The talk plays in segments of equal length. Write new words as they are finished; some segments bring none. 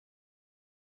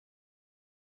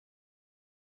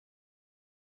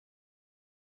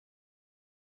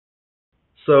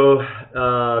So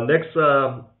next,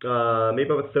 maybe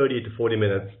about 30 to 40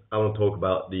 minutes, I want to talk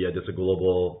about this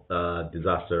global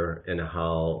disaster and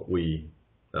how we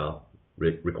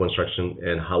reconstruction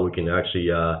and how we can actually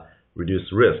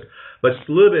reduce risk. But it's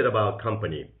a little bit about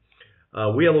company.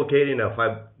 We are located in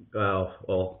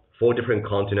four different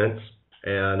continents,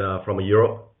 and from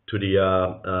Europe to the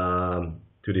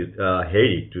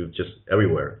Haiti to just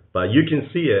everywhere. But you can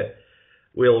see it.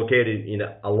 We are located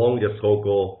along the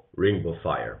so-called ring of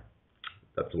fire.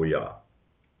 That's where we are.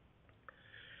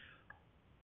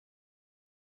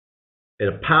 In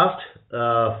the past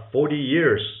 40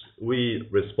 years, we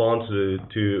respond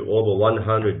to over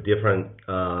 100 different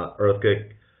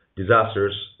earthquake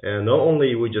disasters, and not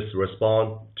only we just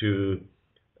respond to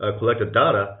collect the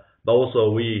data, but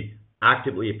also we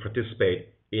actively participate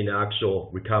in actual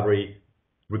recovery,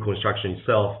 reconstruction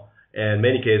itself. And in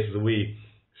many cases, we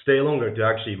stay longer to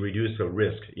actually reduce the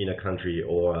risk in a country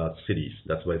or cities.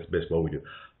 That's basically what we do.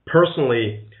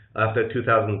 Personally, after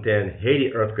 2010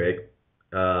 Haiti earthquake,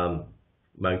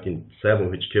 1907,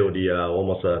 which killed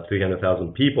almost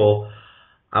 300,000 people,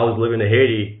 I was living in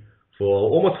Haiti for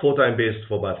almost full-time basis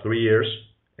for about 3 years.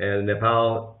 And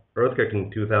Nepal earthquake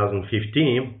in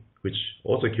 2015, which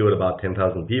also killed about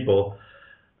 10,000 people,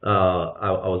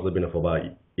 I was living there for about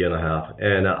a year and a half.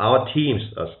 And our teams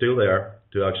are still there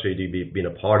to actually being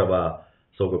a part of our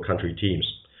so-called country teams.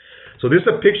 So this is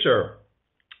a picture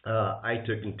I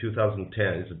took in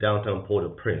 2010. It's a downtown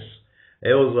Port-au-Prince.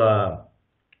 It was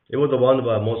one of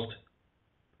the most,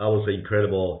 I would say,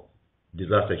 incredible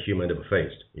disaster human ever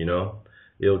faced. You know,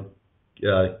 it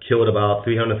killed about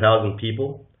 300,000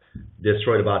 people,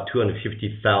 destroyed about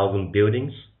 250,000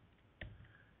 buildings,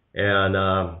 and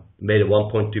made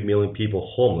 1.2 million people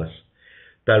homeless.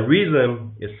 The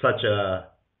reason it's such a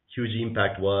huge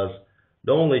impact was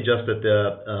not only just that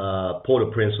the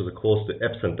Port-au-Prince was close to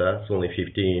epicenter, it's only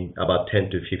about 10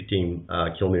 to 15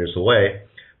 kilometers away,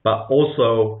 but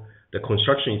also the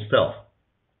construction itself.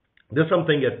 There's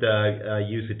something that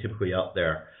you see typically out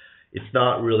there. It's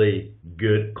not really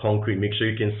good concrete mixture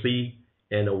you can see,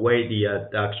 and the way the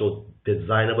actual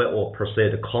design of it, or per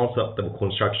se the concept of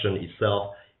construction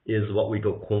itself, is what we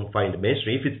call confined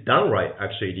masonry. If it's done right,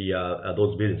 actually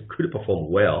those buildings could perform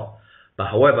well. But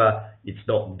however, it's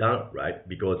not done right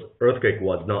because earthquake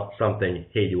was not something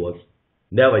Haiti was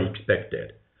never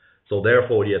expected. So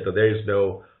therefore, there is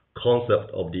no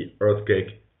concept of the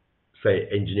earthquake, say,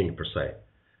 engineering per se.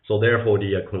 So therefore,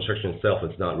 the construction itself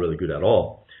is not really good at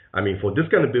all. I mean, for this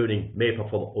kind of building, may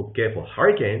perform okay for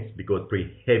hurricanes because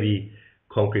pretty heavy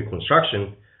concrete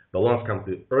construction, but once it comes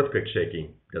to earthquake shaking,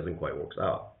 it doesn't quite work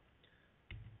out.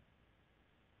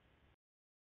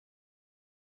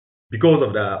 Because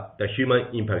of that, the human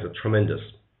impact is tremendous.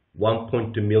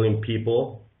 1.2 million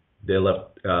people, they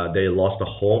lost their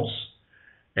homes,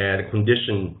 and the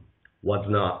condition was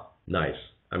not nice.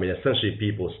 I mean, essentially,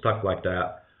 people stuck like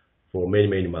that for many,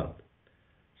 many months.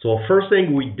 So first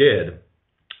thing we did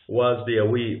was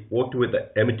we worked with the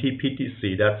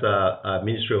MTPTC, that's a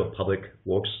Ministry of Public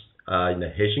Works in the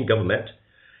Haitian government,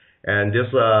 and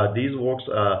these works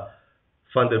are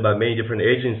funded by many different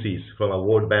agencies, from a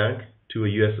World Bank to a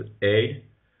USAID,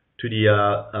 to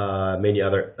the many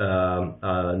other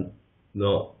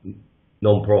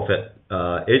non-profit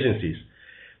agencies.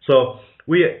 So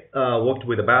we worked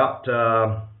with about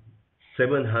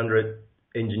 700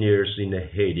 engineers in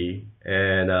Haiti,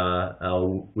 and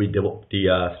we developed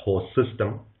the whole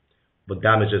system for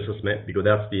damage assessment, because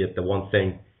that's the one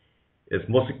thing is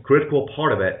most critical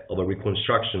part of it, of a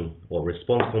reconstruction or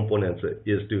response components,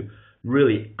 is to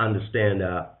really understand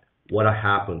what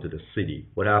happened to the city,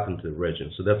 what happened to the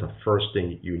region. So that's the first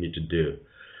thing you need to do.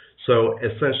 So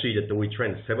essentially, we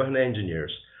trained 700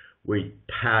 engineers. We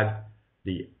tagged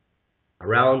the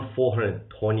around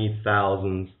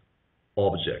 420,000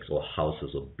 objects or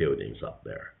houses or buildings up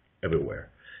there,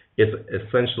 everywhere. It's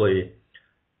essentially,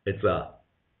 it's a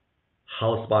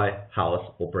house by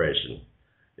house operation.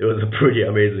 It was pretty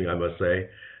amazing, I must say.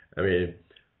 I mean,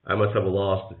 I must have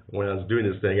lost, when I was doing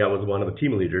this thing, I was one of the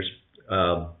team leaders,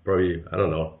 probably, I don't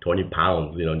know, 20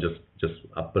 pounds, just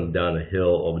up and down the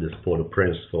hill of this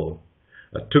Port-au-Prince.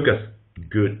 It took us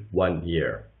good 1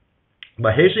 year.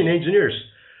 But Haitian engineers,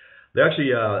 they're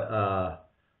actually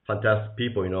fantastic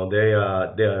people. They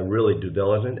are really due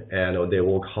diligent, and they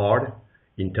work hard,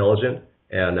 intelligent,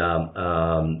 and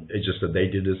it's just that they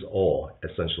did this all,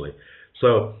 essentially.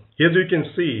 So here you can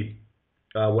see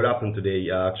what happened to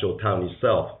the actual town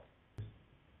itself.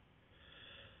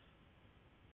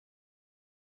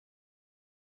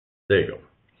 There you go.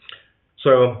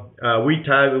 So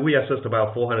we assessed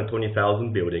about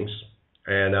 420,000 buildings,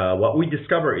 and what we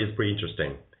discovered is pretty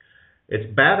interesting. As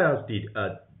bad as the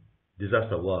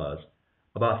disaster was,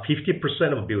 about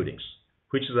 50% of buildings,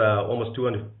 which is almost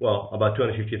about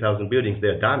 250,000 buildings,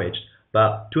 they're damaged.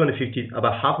 But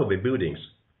about half of the buildings,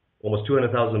 almost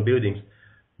 200,000 buildings,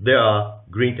 they are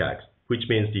green tags, which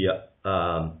means be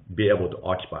able to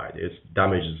occupy it. Its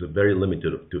damage is very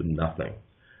limited to nothing,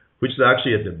 which is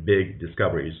actually the big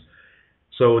discoveries.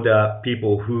 So the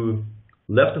people who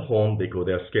left home because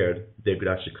they're scared, they could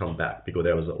actually come back because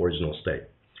that was the original state.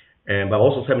 And but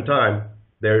also same time,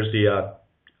 there's the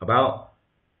about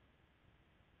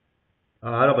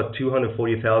out of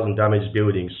 240,000 damaged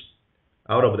buildings,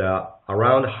 out of that,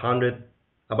 around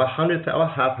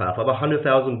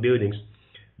 100,000 buildings,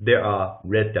 there are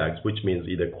red tags, which means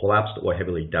either collapsed or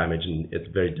heavily damaged, and it's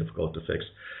very difficult to fix.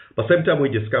 But same time, we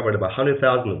discovered about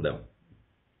 100,000 of them.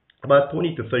 About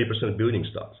 20 to 30% of building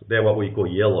stocks, they're what we call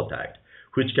yellow tagged,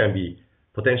 which can be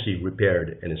potentially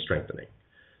repaired and strengthening.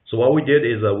 So what we did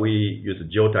is we used a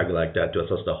geotag like that to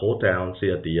assess the whole town, see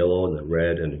that the yellow and the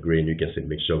red and the green, you can see a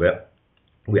mixture of it.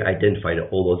 We identified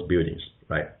all those buildings,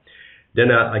 right?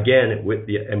 Then again, with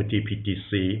the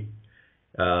MTPTC,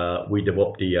 we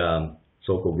developed the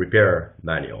so-called repair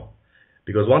manual.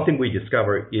 Because one thing we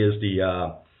discovered is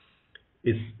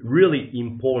it's really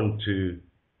important to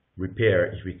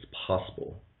repair if it's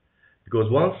possible.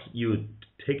 Because once you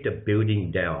take the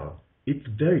building down, it's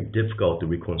very difficult to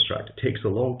reconstruct. It takes a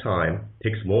long time,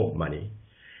 takes more money.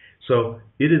 So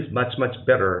it is much, much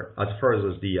better as far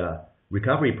as the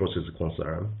recovery process is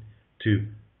concerned to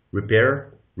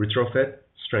repair, retrofit,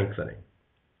 strengthening.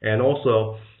 And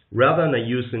also, rather than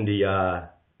using the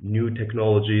new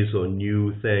technologies or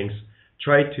new things,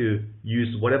 try to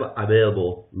use whatever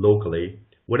available locally,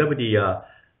 whatever the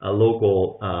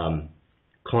local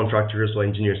contractors or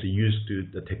engineers use to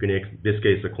the technique, in this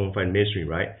case the confined masonry,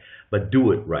 right? But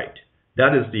do it right.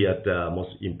 That is the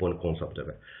most important concept of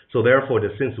it. So therefore,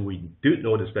 since we did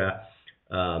notice that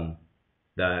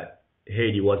that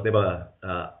Haiti was never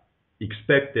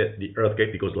expected the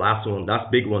earthquake, because last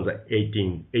big one's at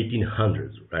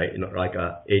 1800s, right? Like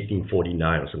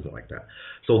 1849 or something like that.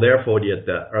 So therefore,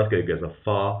 the earthquake is a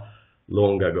far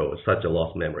long ago, such a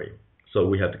lost memory. So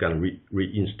we have to kind of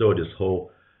reinstall this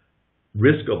whole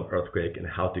risk of earthquake and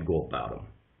how to go about them.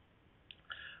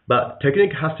 But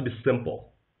technique has to be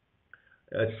simple.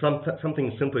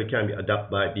 Something simple can be adapted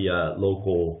by the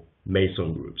local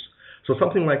mason groups. So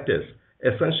something like this.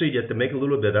 Essentially, you have to make a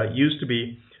little bit. Used to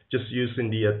be just using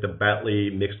the badly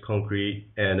mixed concrete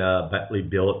and badly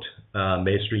built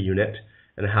masonry unit,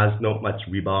 and it has not much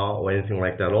rebar or anything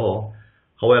like that at all.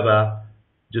 However,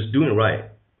 just doing it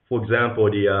right. For example,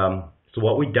 so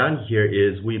what we've done here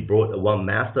is we brought one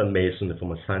master mason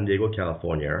from San Diego,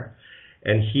 California,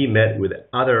 and he met with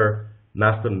other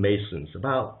master masons,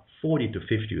 about 40 to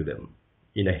 50 of them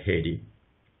in Haiti.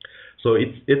 So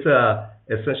it's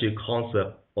essentially a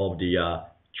concept of the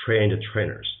trained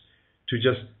trainers to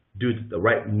just do the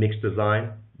right mix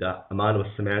design, the amount of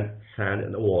cement, sand,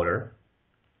 and water,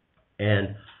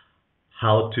 and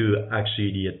how to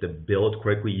actually build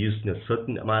correctly using a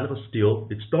certain amount of steel.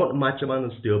 It's not much amount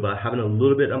of steel, but having a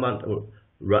little bit amount of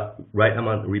right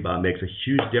amount of rebar makes a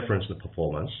huge difference in the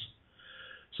performance.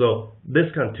 So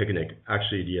this kind of technique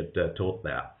actually taught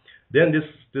that. Then this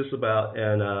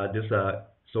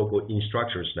so-called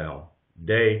instructors now,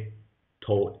 they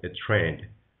taught and trained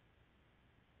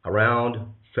around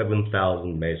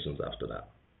 7,000 masons after that.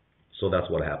 So that's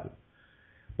what happened.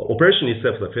 But operation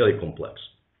itself is fairly complex.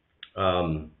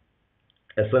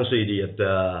 Essentially,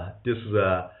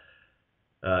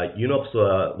 UNOPS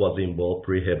was involved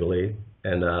pretty heavily,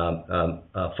 and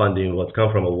funding was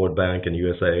come from a World Bank and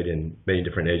USAID and many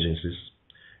different agencies.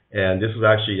 And this is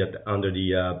actually under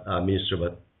the Ministry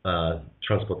of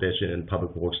Transportation and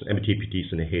Public Works,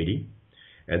 MTPTs in Haiti,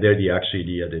 and they're the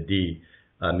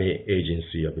main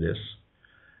agency of this.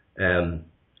 And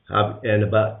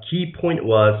the key point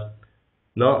was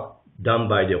not done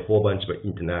by the whole bunch of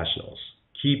internationals.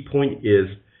 Key point is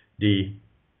the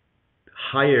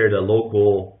hired a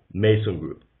local mason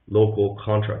group, local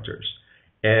contractors,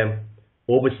 and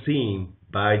overseen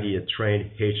by the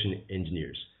trained Haitian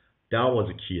engineers. That was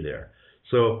the key there.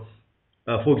 So,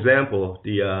 for example,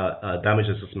 the damage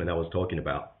assessment I was talking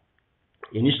about.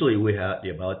 Initially, we had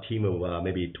about a team of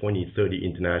maybe 20, 30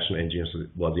 international engineers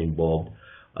was involved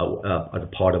as a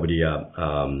part of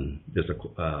the this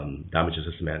damage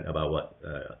assessment about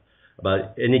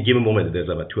any given moment. There's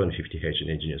about 250 Haitian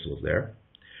engineers was there.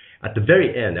 At the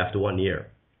very end, after 1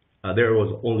 year, there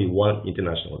was only one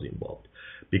international was involved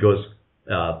because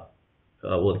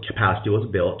the capacity was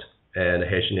built, and the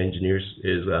Haitian engineers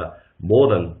is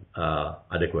more than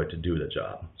adequate to do the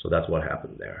job. So that's what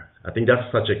happened there. I think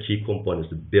that's such a key component, is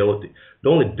to build,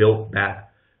 not only build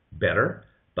back better,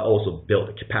 but also build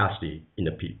the capacity in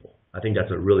the people. I think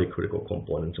that's a really critical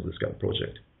component of this kind of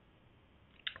project.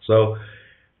 So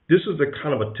this is a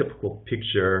kind of a typical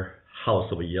picture house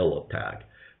of a yellow tag.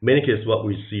 In many cases, what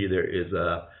we see there is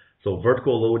so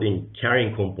vertical loading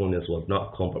carrying components was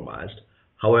not compromised.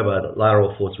 However, the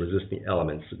lateral force resisting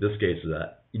elements, in this case,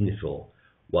 the infill,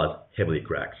 was heavily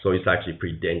cracked. So it's actually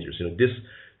pretty dangerous. This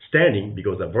standing,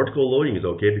 because the vertical loading is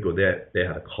okay because they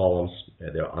had columns,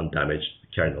 they're undamaged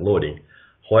carrying the loading.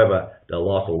 However, they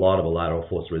lost a lot of lateral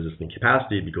force resisting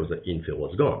capacity because the infill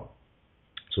was gone.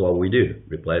 So what we do,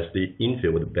 replace the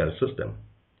infill with a better system.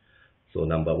 So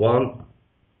number one,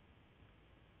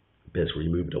 basically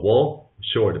remove the wall,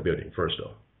 shore the building first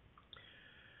though.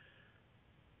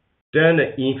 Then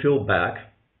infill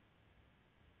back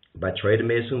by trade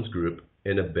masons group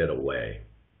in a better way.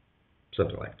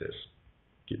 Something like this.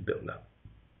 Keep building up.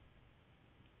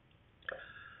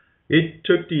 It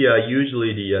took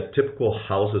usually the typical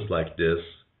houses like this.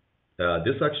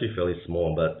 This is actually fairly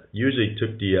small, but usually it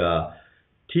took the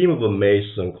team of a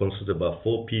mason consisted of about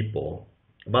 4 people,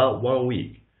 about 1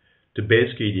 week, to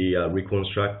basically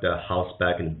reconstruct the house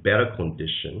back in better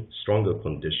condition, stronger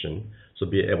condition, so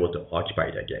be able to occupy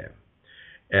it again.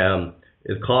 And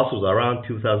it cost us around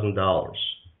 $2,000.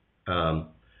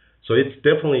 So it's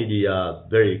definitely the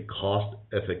very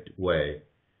cost-effective way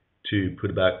to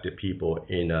put back the people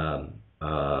in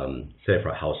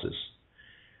safer houses.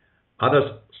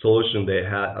 Other solution they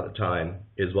had at the time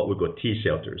is what we call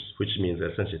T-shelters, which means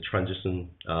essentially transition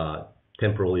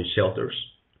temporary shelters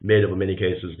made of, in many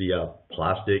cases, the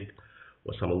plastic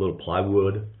or some little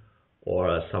plywood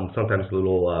or sometimes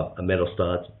little metal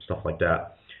studs, stuff like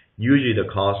that. Usually the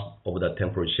cost of the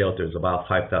temporary shelter is about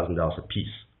 $5,000 a piece.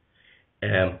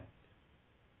 And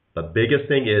the biggest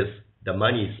thing is the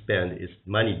money spent is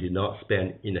money did not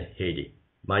spend in Haiti.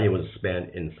 Money was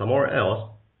spent in somewhere else,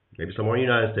 maybe somewhere in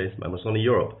the United States, maybe somewhere in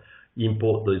Europe.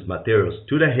 Import those materials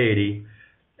to the Haiti,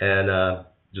 and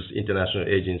just international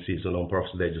agencies or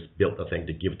non-profits, they just built the thing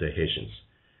to give to Haitians.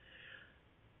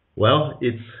 Well,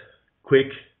 it's quick,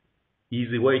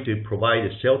 easy way to provide a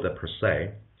shelter per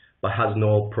se, but has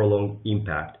no prolonged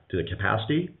impact to the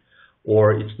capacity,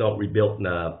 or it's not rebuilt in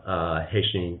a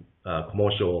Haitian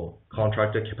commercial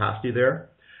contractor capacity there.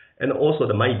 And also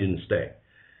the money didn't stay.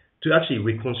 To actually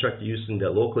reconstruct using the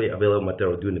locally available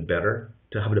material, doing it better,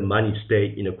 to have the money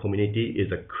stay in a community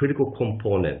is a critical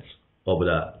component of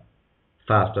the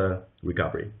faster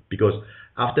recovery. Because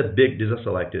after big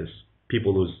disaster like this,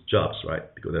 people lose jobs, right?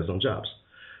 Because there's no jobs.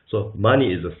 So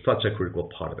money is such a critical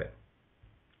part of it.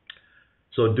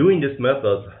 So doing this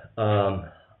method,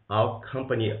 our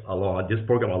company alone, this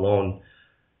program alone,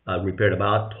 repaired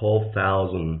about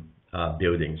 12,000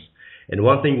 buildings. And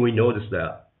one thing we noticed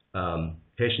that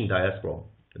Haitian diaspora,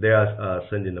 they are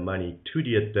sending the money to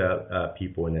the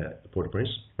people in Port-au-Prince,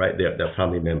 right? Their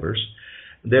family members.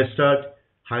 They start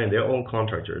hiring their own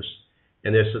contractors,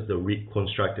 and they start to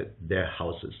reconstruct their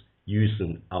houses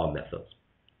using our methods,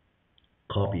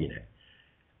 copying it.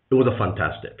 It was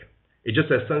fantastic. It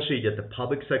just essentially that the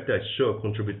public sector sure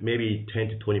contribute maybe 10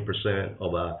 to 20%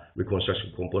 of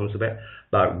reconstruction components of it,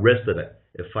 but rest of it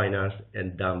is financed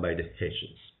and done by the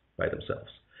Haitians by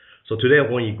themselves. So today,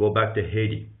 when you go back to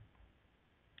Haiti,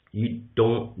 you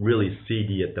don't really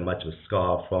see the much of a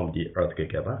scar from the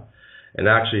earthquake ever. And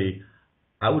actually,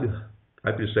 I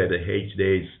could say that Haiti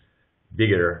today is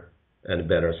bigger and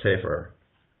better, safer.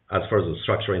 As far as the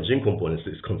structural engineering components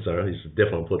is concerned, it's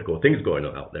different political things going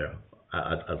on out there,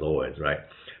 as always, right?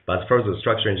 But as far as the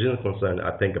structural engineering is concerned,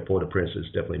 I think Port-au-Prince is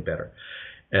definitely better.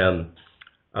 And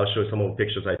I'll show some of the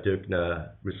pictures I took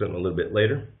recently a little bit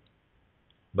later.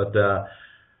 But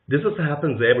this also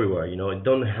happens everywhere, It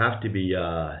don't have to be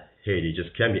Haiti, it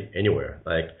just can be anywhere.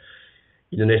 Like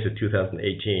Indonesia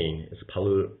 2018, it's a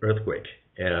Palu earthquake,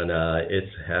 and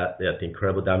it's had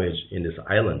incredible damage in this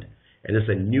island. And it's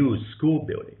a new school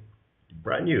building,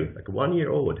 brand new, like 1 year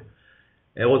old.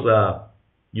 It was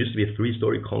used to be a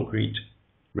 3-story concrete,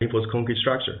 reinforced concrete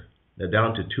structure. They're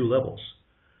down to 2 levels.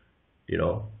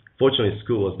 Fortunately,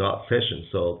 school was not session,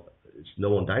 so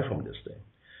no one died from this thing.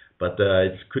 But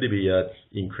it could be an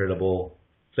incredible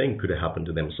thing could have happened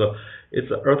to them. So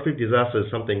it's an earthquake disaster.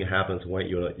 Something happens when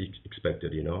you don't expect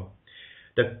it.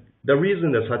 The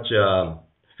reason there's such a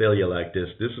failure like this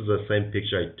is the same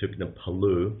picture I took in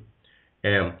Palu,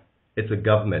 and it's a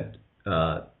government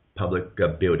public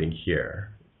building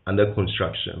here under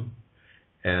construction,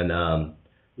 and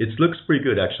it looks pretty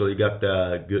good actually. Got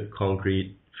the good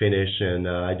concrete finish, and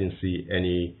I didn't see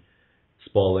any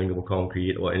spalling of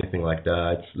concrete or anything like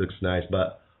that. It looks nice,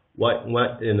 but what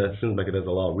in it seems like there's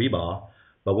a lot of rebar.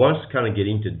 But once kind of get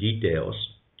into details,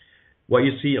 what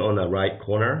you see on the right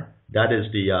corner, that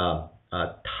is the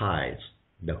ties,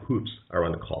 the hoops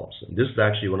around the columns. And this is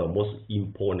actually one of the most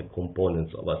important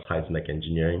components of a seismic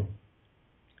engineering.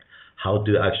 How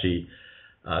to actually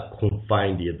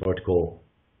confine the vertical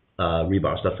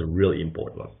rebars. That's a really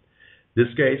important one. This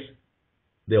case,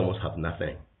 they almost have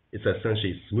nothing. It's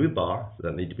essentially smooth bar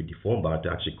that need to be deformed bar to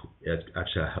actually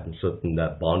have a certain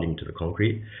bonding to the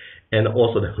concrete. And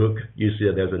also the hook, you see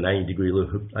that there's a 90-degree little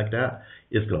hook like that.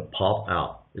 It's going to pop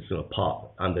out. It's going to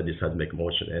pop under this seismic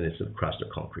motion, and it's going to crush the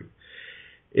concrete.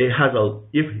 It has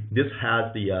if this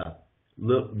has the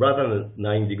rather than a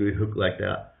 90-degree hook like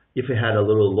that, if it had a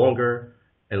little longer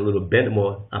and a little bend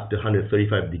more up to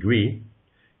 135 degree,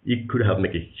 it could have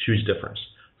made a huge difference.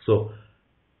 So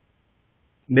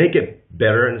make it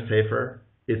better and safer.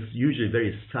 It's usually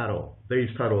very subtle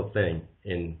thing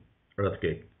in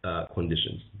earthquake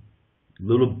conditions.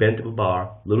 Little bend of a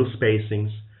bar, little spacings,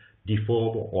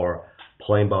 deform or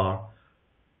plain bar,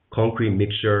 concrete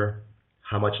mixture,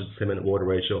 how much is cement water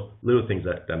ratio, little things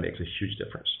that makes a huge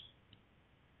difference.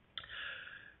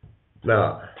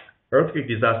 Now, earthquake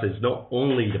disaster is not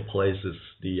only the places,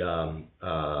 the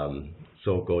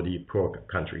so-called poor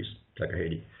countries like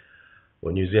Haiti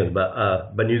or New Zealand,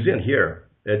 but New Zealand here,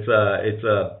 it's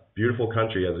a beautiful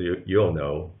country, as you all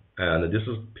know, and this is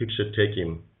a picture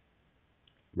taken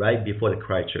right before the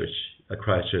Christchurch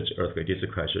earthquake. This is a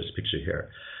Christchurch picture here.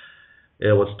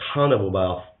 It was a town of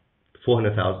about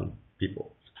 400,000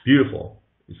 people. It's beautiful.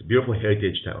 It's a beautiful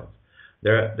heritage town. They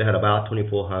had about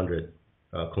 2,400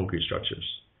 concrete structures.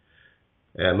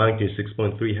 And magnitude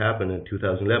 6.3 happened in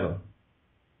 2011.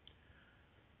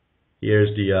 Here's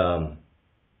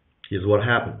what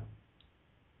happened.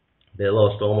 They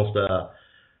lost almost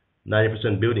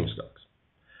 90% building stocks.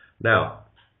 Now,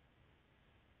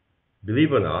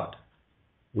 believe it or not,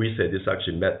 we say this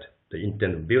actually met the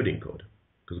intent of building code,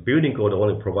 because building code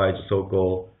only provides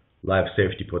so-called life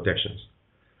safety protections.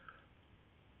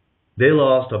 They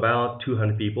lost about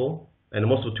 200 people, and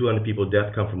most of the 200 people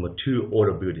death come from 2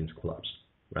 older buildings collapse,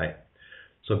 right?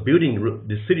 So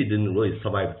the city didn't really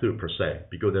survive through per se,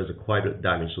 because there's quite a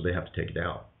damage, so they have to take it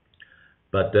down.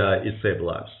 But it saved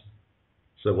lives.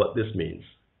 So what this means,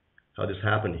 how this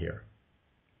happened here.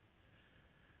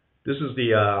 This is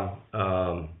the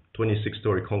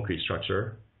 26-story concrete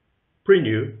structure, pretty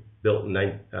new, built in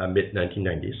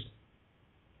mid-1990s.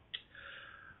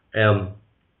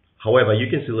 However, you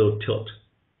can see a little tilt.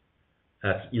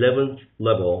 At 11th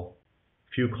level,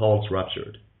 few columns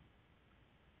ruptured.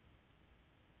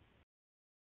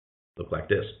 Look like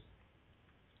this.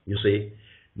 You see,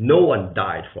 no one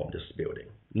died from this building.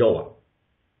 No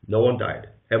one died.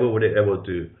 Everybody able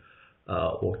to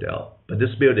walk out. But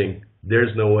this building,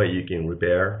 there's no way you can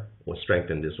repair or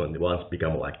strengthen this one once it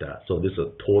becomes like that. So this is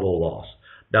a total loss.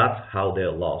 That's how they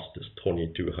lost this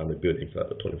 2,200 buildings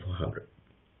out of 2,400.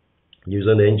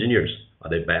 Using the engineers, are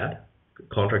they bad?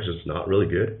 Contractors not really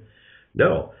good?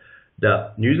 No.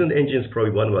 The New Zealand engineers is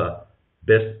probably one of the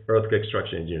best earthquake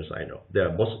structure engineers I know. They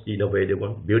are most innovative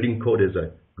one. Building code is as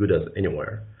good as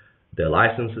anywhere. Their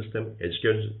license system,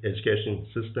 education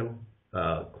system,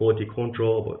 quality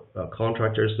control,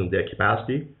 contractors and their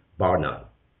capacity, bar none.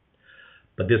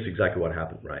 But this is exactly what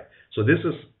happened, right? So this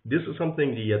is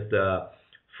something that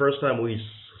first time we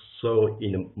saw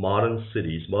in modern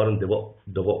cities, modern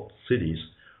developed cities,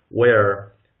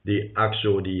 where the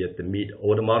meet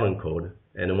all the modern code,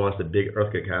 and once the big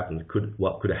earthquake happens,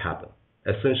 what could happen?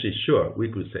 Essentially, sure,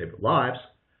 we could save lives,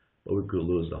 but we could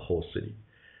lose the whole city.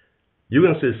 You're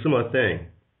going to see a similar thing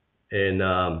in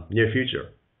near future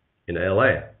in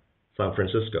LA, San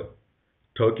Francisco,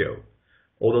 Tokyo,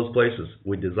 all those places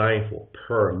we design for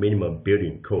per minimum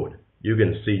building code. You're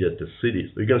going to see that the cities,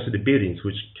 you're going to see the buildings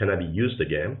which cannot be used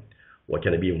again or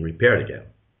cannot be even repaired again.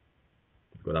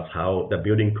 Because that's how the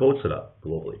building code set up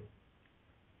globally.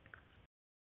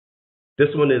 This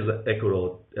one is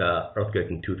Ecuador earthquake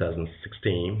in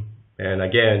 2016. And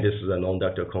again, this is a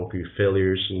non-ductile concrete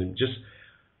failures. And just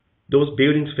those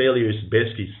buildings failures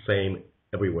basically same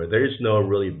everywhere. There is no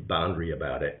really boundary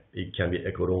about it. It can be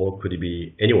Ecuador, could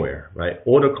be anywhere, right?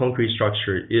 All the concrete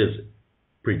structure is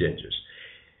pretty dangerous.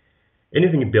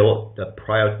 Anything built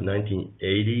prior to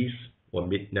 1980s or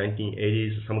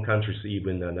mid-1980s, some countries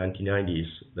even the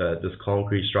 1990s, this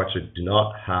concrete structure do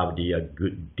not have the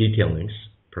good detailings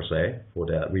per se for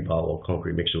the rebar or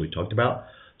concrete mixture we talked about,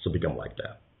 so become like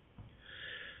that.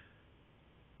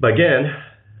 But again,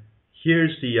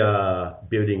 here's the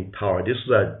building tower. This is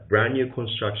a brand new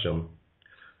construction,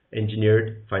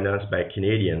 engineered, financed by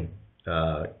Canadian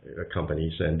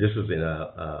companies, and this is in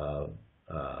a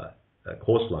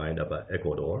coastline of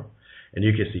Ecuador, and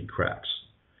you can see cracks.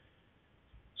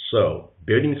 So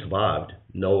building survived,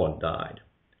 no one died,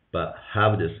 but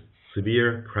have this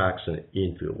severe cracks in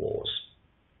infill walls.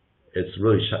 It's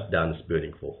really shut down this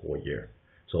building for a whole year.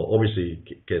 So obviously,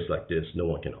 case like this, no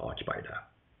one can occupy that.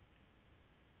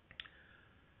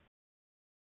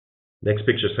 Next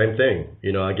picture, same thing.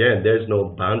 Again, there's no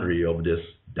boundary of this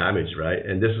damage, right?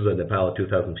 And this is in Nepal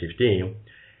 2015.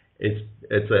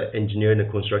 It's engineered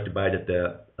and constructed by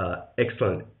the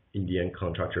excellent Indian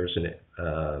contractors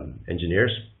and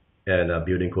engineers. And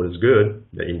building code is good.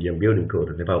 The Indian building code,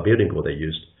 the Nepal building code they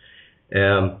used.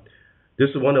 This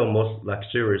is one of the most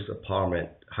luxurious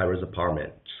high-rise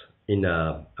apartments in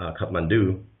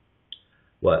Kathmandu.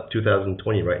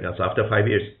 2020 right now. So after 5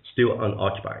 years, still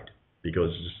unoccupied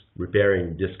because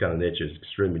repairing this kind of nature is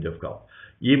extremely difficult.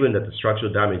 Even that the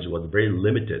structural damage was very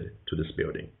limited to this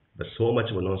building, but so much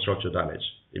of a non-structural damage,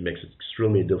 it makes it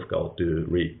extremely difficult to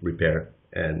repair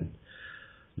and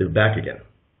live back again.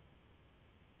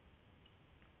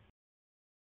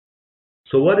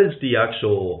 So what is the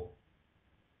actual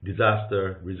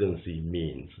disaster resiliency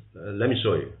means? Let me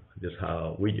show you just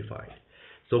how we define it.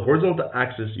 So horizontal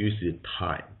axis, you see the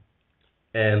time,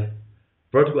 and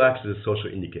vertical axis is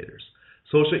social indicators.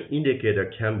 Social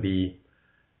indicator can be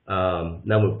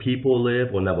number of people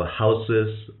live, or number of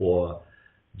houses, or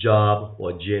job,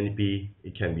 or GNP.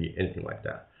 It can be anything like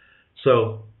that.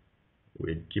 So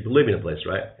we keep living in a place,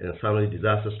 right? And suddenly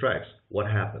disaster strikes. What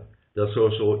happened? The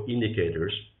social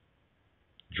indicators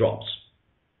drops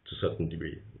to a certain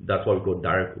degree. That's what we call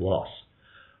direct loss.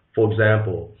 For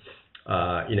example,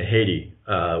 in Haiti,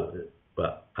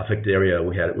 affected area,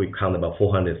 we count about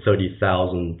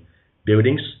 430,000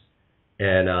 buildings,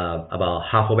 and about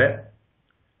half of it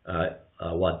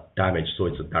what damaged, so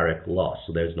it's a direct loss,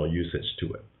 so there's no usage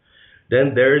to it.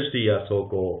 Then there's the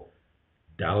so-called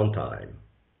downtime.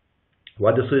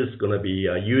 What this is going to be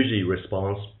usually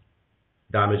response,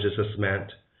 damage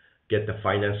assessment, get the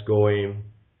finance going,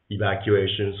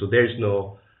 evacuation. So there's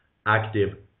no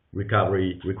active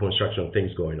recovery, reconstruction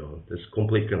things going on. It's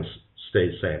completely going to stay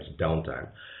the same, it's downtime.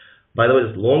 By the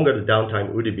way, the longer the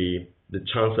downtime would be, the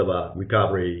chance of a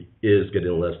recovery is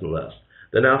getting less and less.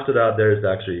 Then after that, there is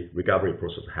actually recovery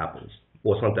process happens,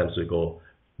 or sometimes we call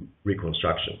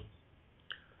reconstruction.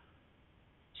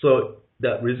 So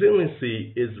that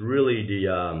resiliency is really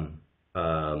the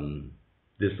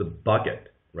this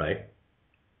bucket, right?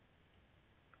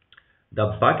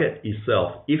 The bucket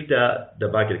itself, if the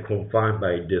bucket confined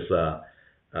by this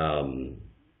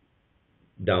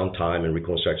downtime and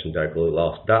reconstruction directly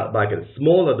lost, that bucket,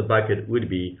 smaller the bucket would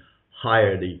be,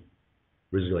 higher the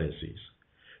resiliencies.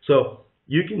 So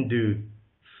you can do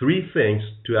three things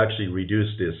to actually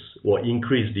reduce this or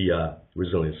increase the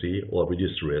resiliency or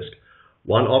reduce the risk.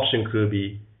 One option could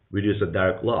be reduce the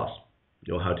direct loss.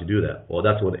 You know how to do that. Well,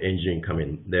 that's what engineering come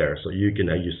in there. So you can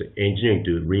use the engineering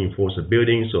to reinforce the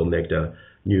building, so make the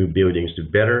new buildings do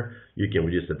better. You can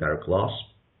reduce the direct loss.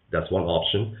 That's one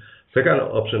option. Second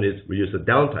option is reduce the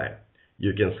downtime.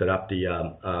 You can set up the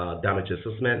damage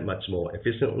assessment much more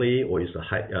efficiently, or use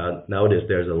the nowadays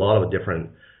there's a lot of different.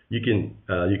 You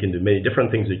can do many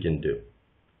different things you can do.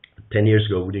 10 years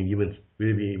ago, we didn't even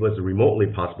it was remotely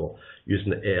possible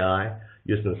using the AI,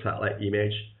 using the satellite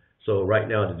image. So right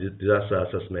now, the disaster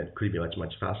assessment could be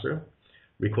much faster.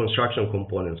 Reconstruction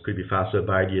components could be faster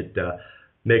by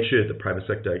make sure the private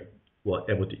sector was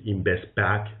able to invest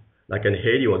back. Like in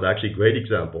Haiti was actually a great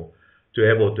example, to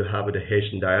able to have the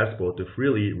Haitian diaspora to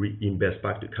freely invest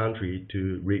back to the country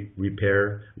to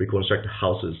repair, reconstruct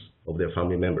houses of their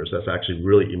family members. That's actually a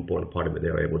really important part of what they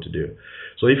were able to do.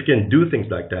 So if you can do things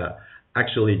like that,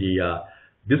 actually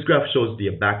this graph shows the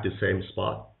back to the same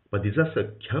spot. But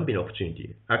disaster can be an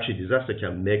opportunity. Actually, disaster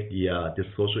can make the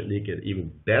social indicator even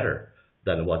better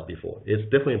than it was before. It's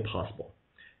definitely possible.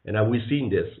 And we've seen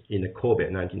this in the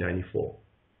Kobe 1994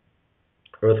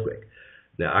 earthquake.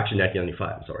 Now, actually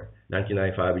 1995, sorry.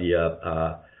 1995,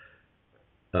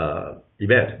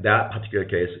 event. That particular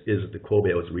case is the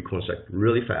Kobe was reconstructed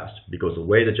really fast because the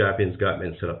way the Japanese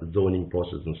government set up the zoning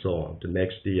process and so on to make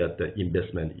the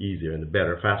investment easier and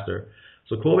better, faster.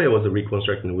 So Kobe was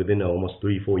reconstructed within almost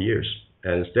 3-4 years,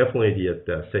 and it's definitely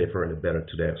the safer and the better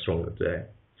today, stronger today.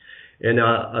 And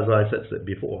as I said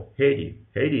before, Haiti's,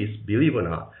 believe it or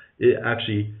not,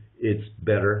 it's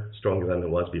better, stronger than it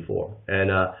was before. And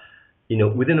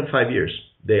within 5 years,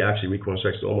 they actually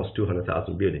reconstructed almost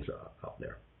 200,000 buildings out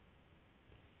there.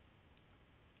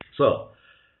 So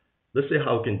let's see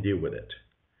how we can deal with it.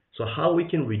 So how we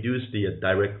can reduce the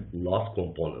direct loss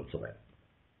components of it.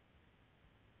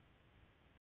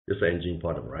 This engine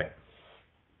part of it, right?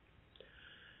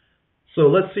 So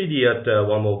let's see the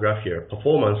one more graph here.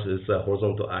 Performance is a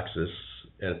horizontal axis,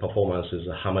 and performance is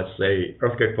how much, say,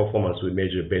 earthquake performance we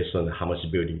measure based on how much the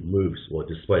building moves, or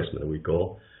displacement we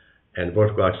call, and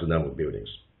vertical axis, the number of buildings.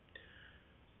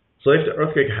 So if the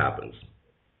earthquake happens,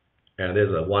 and there's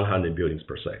 100 buildings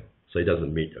per se, so it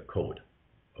doesn't meet the code,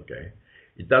 okay?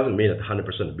 It doesn't mean that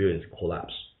 100% of buildings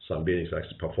collapse. Some buildings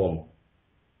actually perform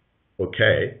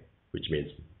okay, which means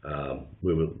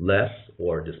moving less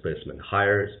or displacement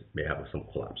higher, may have some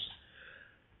collapse.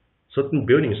 Certain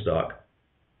building stock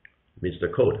meets the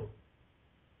code.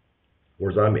 What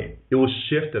does that mean? It will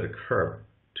shift the curve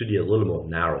to be a little more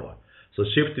narrower. So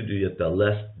shift to the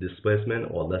less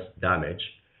displacement or less damage,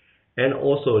 and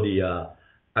also the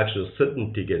actual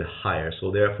certainty get higher,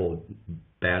 so therefore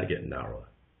band get narrower.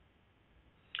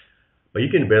 But you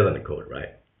can better than the code,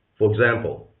 right? For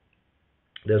example,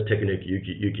 there's a technique you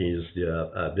can use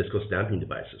the viscous damping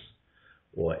devices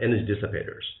or energy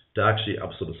dissipators to actually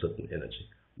absorb a certain energy.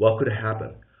 What could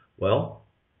happen? Well,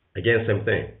 again, same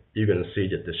thing. You're going to see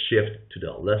that the shift to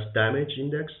the less damage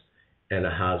index, and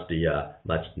it has the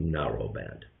much narrow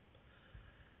band.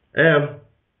 And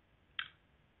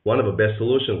one of the best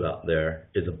solutions out there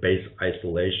is the base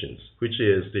isolations, which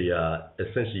is the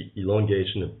essentially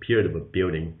elongation of period of a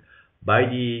building by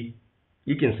the,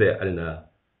 you can say, I don't know,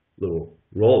 little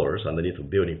rollers underneath the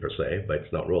building per se, but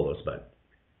it's not rollers, but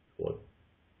or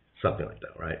something like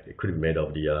that, right? It could be made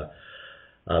of the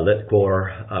lead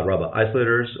core rubber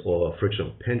isolators or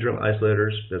friction pendulum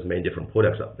isolators. There's many different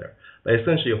products out there. But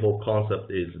essentially, the whole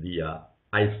concept is the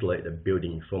isolate the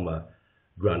building from a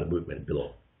ground movement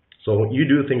below. So when you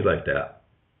do things like that,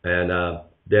 and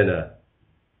then a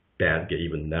band get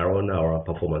even narrower and narrower,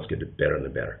 performance get better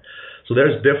and better. So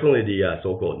there's definitely the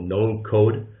so-called known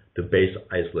code to base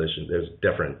isolation. There's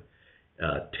different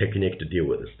technique to deal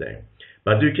with this thing.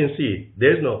 But as you can see,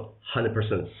 there's no 100%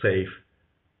 safe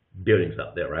buildings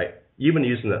out there, right? Even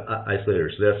using the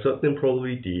isolators, there's certain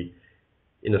probability,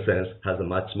 in a sense, has a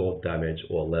much more damage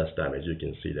or less damage. You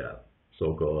can see that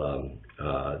so-called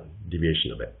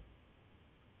deviation of it.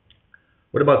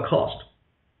 What about cost?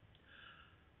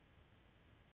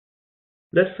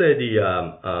 Let's say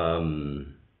the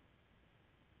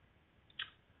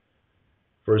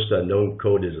first known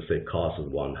code is to say cost is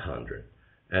 100.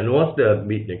 And what the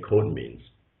meet the code means,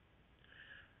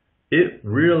 it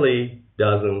really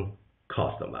doesn't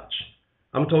cost that much.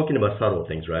 I'm talking about subtle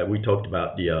things, right? We talked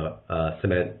about the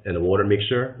cement and water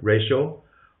mixture ratio,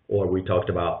 or we talked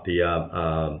about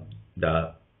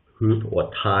the hoop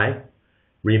or tie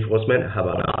reinforcement, have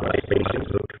an spacing.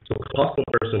 So cost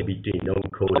comparison between known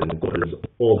code and code is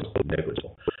almost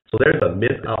negligible. So there's a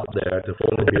myth out there to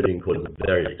form the building code is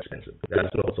very expensive.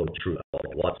 That's not so true at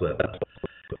all whatsoever.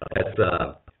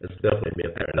 It's definitely a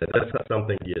myth there. And that's not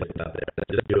something you get out there.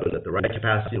 Just doing the right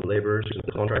capacity of laborers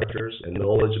and contractors and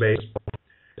knowledge base,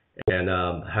 and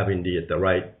having the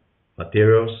right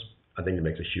materials, I think it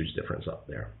makes a huge difference out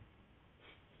there.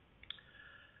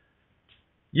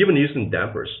 Even using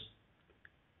dampers,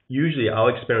 usually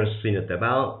our experience is seen at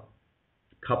about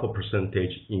a couple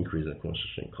percentage increase in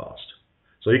construction cost.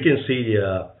 So you can see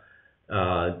the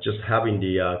just having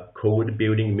the code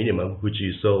building minimum, which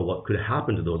you saw what could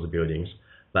happen to those buildings,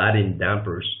 but adding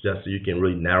dampers just so you can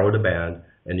really narrow the band,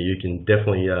 and you can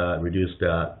definitely reduce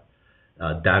the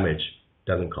damage.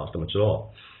 Doesn't cost much at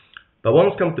all. But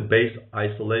once it comes to base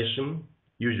isolation,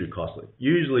 usually costly.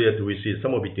 Usually we see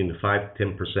somewhere between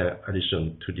 5–10%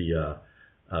 addition to the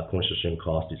construction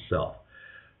cost itself.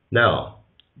 Now,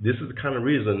 this is the kind of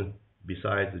reason,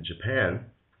 besides Japan,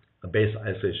 a base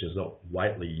isolation is not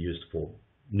widely used for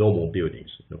normal buildings,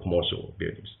 commercial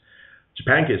buildings.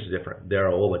 Japan case is different. There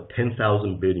are over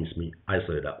 10,000 buildings being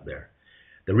isolated out there.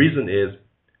 The reason is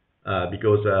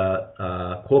because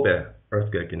Kobe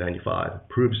earthquake in '95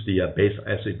 proves the base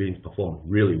isolation buildings perform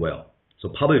really well. So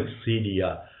public see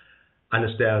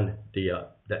understand the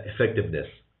effectiveness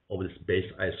of this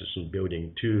base isolation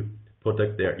building to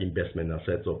protect their investment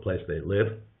assets or place they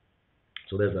live.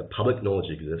 So there's a public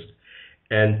knowledge exists.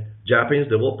 And Japanese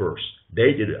developers,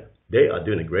 they are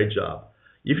doing a great job.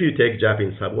 If you take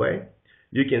Japanese subway,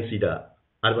 you can see the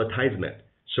advertisement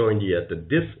showing that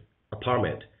this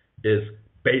apartment is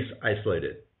base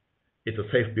isolated. It's a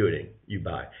safe building you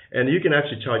buy, and you can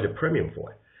actually charge a premium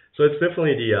for it. So it's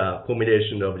definitely the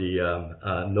combination of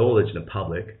the knowledge in the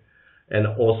public, and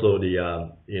also the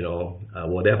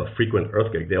well, they have a frequent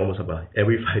earthquake. They almost have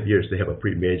every 5 years they have a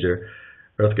pretty major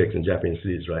earthquakes in Japanese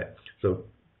cities, right? So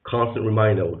constant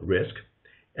reminder of risk,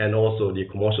 and also the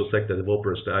commercial sector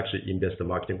developers to actually invest the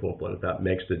marketing component that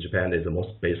makes the Japan is the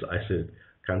most base isolated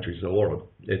countries in the world.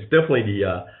 It's definitely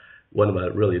the one of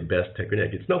the really best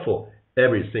technique. It's not for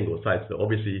every single site. So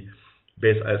obviously,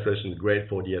 base isolation is great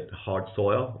for the hard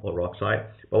soil or rock site,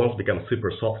 but once it becomes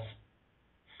super soft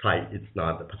site, it's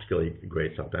not particularly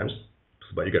great sometimes.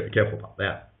 But you got to be careful about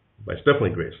that. But it's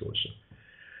definitely a great solution.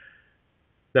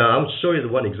 Now I'm showing you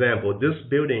one example. This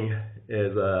building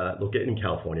is located in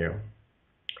California.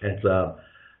 It's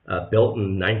built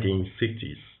in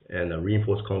 1960s and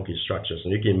reinforced concrete structures.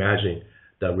 And you can imagine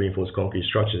that reinforced concrete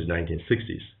structures in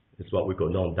 1960s. It's what we call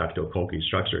non-ductile concrete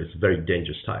structure. It's very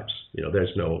dangerous types. You know,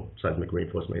 there's no seismic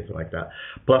reinforcement, anything like that.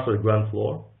 Plus, on the ground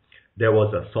floor, there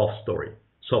was a soft story.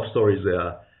 Soft story is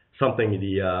something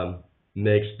that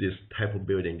makes this type of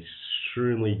building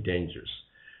extremely dangerous.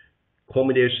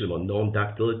 Combination of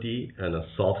non-ductility and a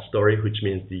soft story, which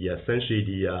means essentially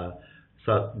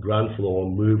the ground floor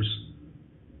moves,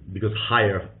 because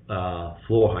higher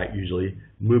floor height usually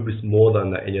moves more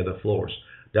than any other floors.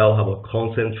 That will have a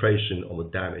concentration of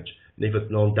damage. And if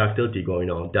it's non-ductility going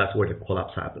on, that's where the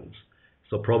collapse happens.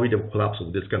 So probably the collapse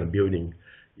of this kind of building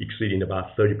exceeding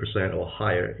about 30% or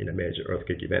higher in a major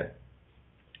earthquake event.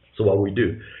 So what we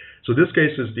do. So this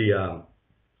case is the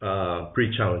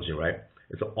pretty challenging, right?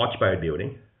 It's an occupied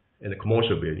building and a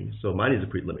commercial building, so mine is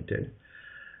pretty limited.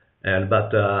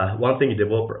 But one thing the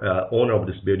developer, owner of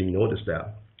this building noticed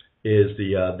that is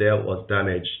there was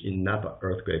damage in Napa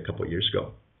earthquake a couple of years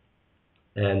ago.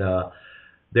 And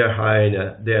they're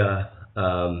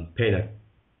paying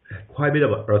quite a bit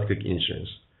of earthquake insurance.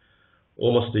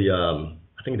 Almost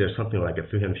I think there's something like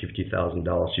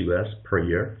 $350,000 US per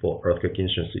year for earthquake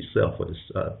insurance itself for this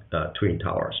twin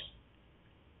towers.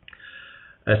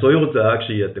 So it was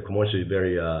actually the commercially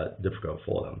very difficult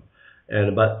for them.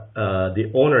 But the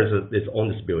owners is on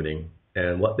this building,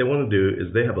 and what they want to do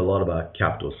is they have a lot of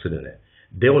capital sitting in it.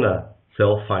 They want to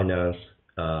self-finance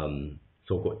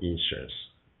so-called insurance.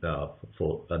 They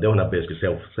want to basically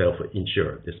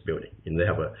self-insure this building, and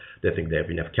they think they have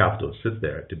enough capital to sit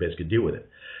there to basically deal with it.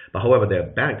 But however, their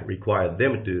bank requires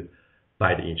them to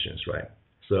buy the insurance, right?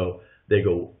 So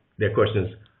their question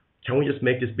is, can we just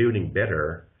make this building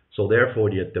better? So therefore,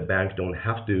 the banks don't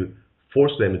have to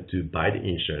force them to buy the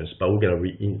insurance, but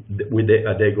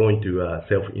they're going to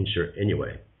self-insure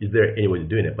anyway. Is there any way of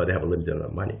doing it? But they have a limited amount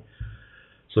of money.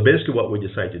 So basically, what we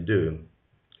decided to do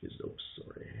is,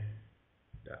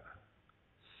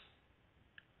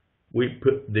 we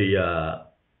put the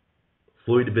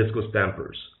fluid viscous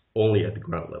dampers only at the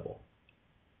ground level.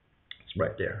 It's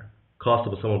right there. Cost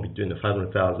of somewhere between the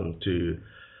 $500,000 to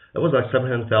it was like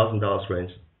 $700,000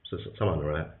 range, so somewhere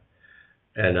around that.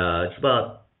 And it's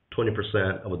about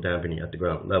 20% of the dampening at the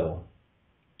ground level.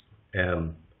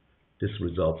 And this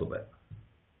results of it.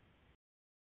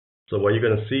 So what you're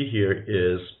going to see here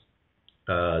is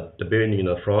the building in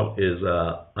the front is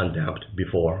undamped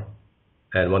before.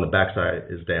 And when the backside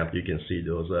is damp, you can see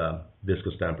those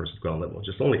viscous dampers at ground level.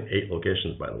 Just only 8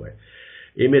 locations, by the way.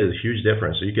 It made a huge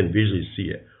difference, so you can visually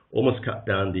see it. Almost cut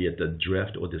down the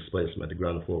drift or displacement at the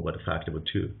ground floor by the factor of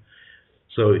 2.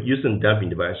 So using damping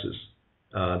devices,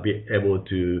 be able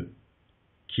to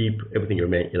keep everything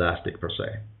remain elastic per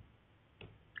se.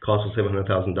 Cost of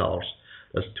 $700,000.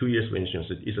 That's 2 years of insurance.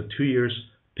 It's a 2 years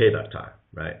payback time,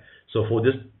 right? So for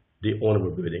this, the owner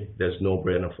of the building, there's no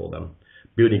brainer for them.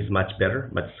 Building is much better,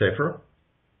 much safer,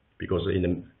 because in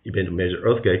the event of major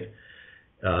earthquake,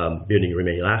 building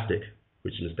remain elastic,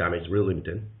 which means damage is really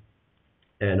limited.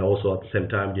 And also at the same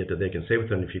time, yet they can save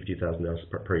 $250,000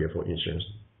 per year for insurance.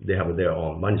 They have their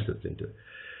own money sits into.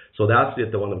 So that's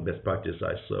one of the best practices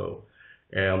I saw.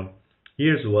 And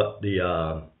here's what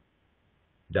the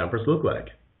dampers look like.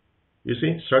 You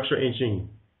see, structural engineering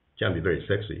can be very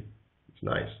sexy. It's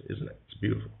nice, isn't it? It's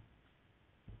beautiful.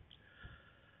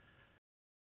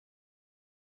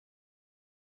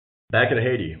 Back in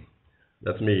Haiti,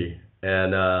 that's me.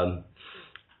 And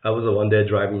I was one day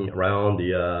driving around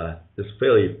this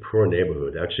fairly poor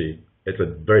neighborhood. Actually, it's a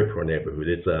very poor neighborhood.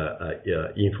 It's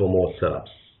informal setups,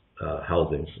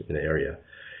 housings in the area.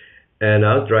 And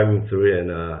I was driving through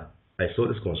and I saw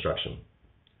this construction.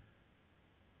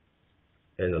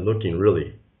 And looking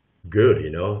really good,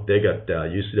 you know. They got,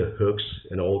 you see the hooks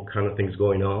and all kind of things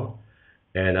going on.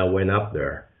 And I went up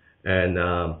there. And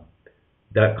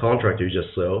that contractor you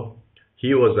just saw,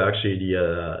 he was actually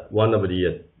one of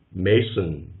the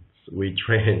masons we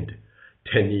trained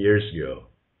 10 years ago.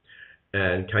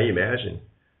 And can you imagine?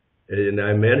 And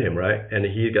I met him, right? And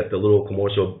he got the little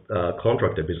commercial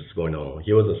contractor business going on.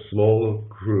 He was a small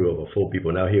crew of 4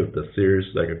 people. Now he has the serious,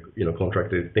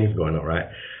 contractor things going on, right?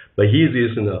 But he's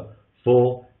using the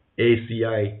full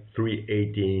ACI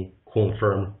 318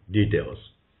 confirmed details.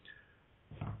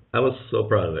 I was so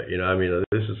proud of it. I mean,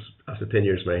 this is after 10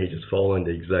 years, man. He just following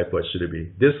the exact what should it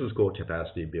be. This is called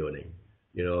capacity building.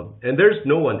 And there's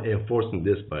no one enforcing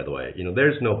this, by the way.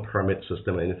 There's no permit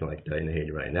system or anything like that in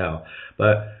Haiti right now.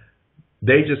 But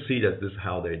they just see that this is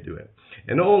how they do it.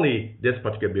 And not only this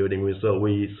particular building, we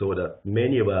saw that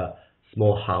many of our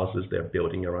small houses they're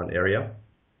building around the area.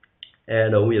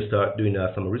 And we start doing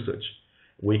some research.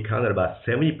 We counted about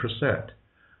 70%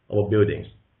 of buildings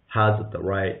has the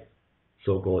right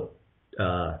so-called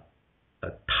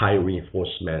tie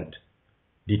reinforcement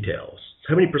details.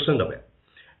 70% of it.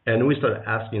 And we started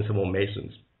asking some more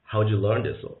masons, how'd you learn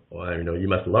this? Well, you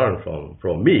must learn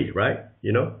from me, right?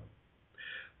 They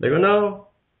go, no,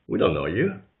 we don't know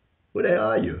you. Who the hell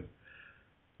are you?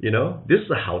 This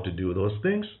is how to do those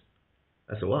things.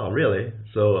 I said, wow, really?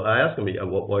 So I asked him,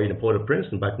 were you in Port of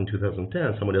Princeton back in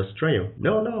 2010? Somebody else trained you?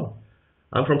 No,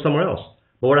 I'm from somewhere else.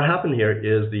 But what happened here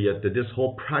is this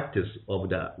whole practice of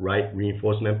that right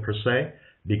reinforcement per se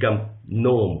become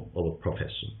norm of a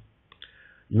profession.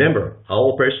 Remember,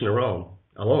 our operation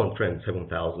alone trained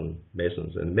 7,000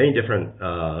 masons, and many different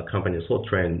companies will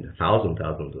train thousands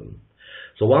of them.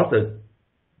 So once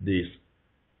this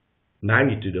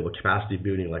magnitude of a capacity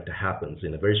building like that happens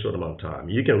in a very short amount of time,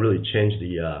 you can really change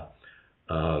the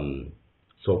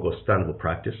so-called standard of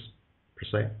practice per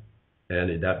se,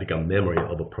 and that becomes memory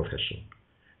of a profession.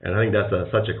 And I think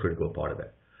that's such a critical part of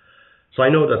it. So I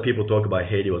know that people talk about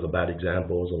Haiti was a bad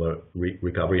examples of a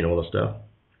recovery and all that stuff.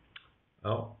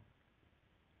 Well,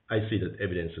 I see that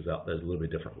evidence is out there a little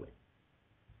bit differently.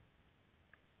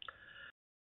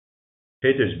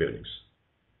 Heritage buildings.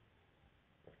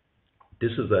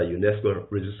 This is a UNESCO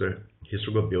registered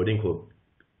historical building called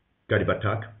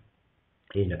Garibatak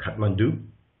in Kathmandu.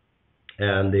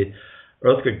 And the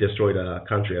earthquake destroyed a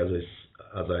country,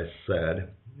 as I said,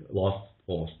 lost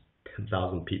almost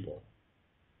 10,000 people.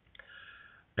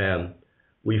 And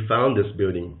we found this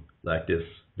building like this.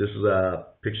 This is a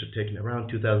picture taken around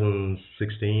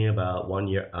 2016, about 1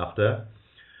 year after.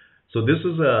 So this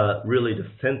is really the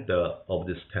center of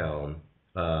this town.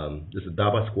 This is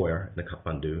Daba Square in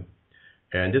Kathmandu.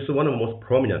 And this is one of the most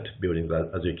prominent buildings,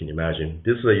 as you can imagine.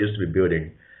 This used to be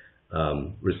building,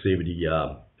 received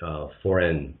the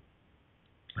foreign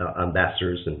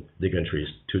ambassadors and dignitaries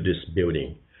to this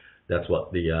building. That's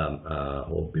what the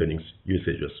whole building's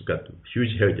usage was. Got a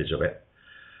huge heritage of it,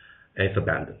 and it's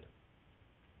abandoned.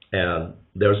 And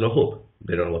there's no hope.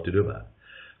 They don't know what to do about it.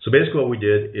 So basically what we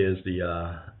did is we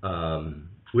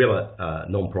have a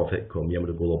non-profit called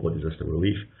Miyamoto Global Disaster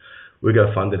Relief. We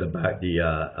got funded by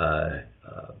the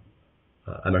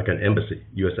American Embassy,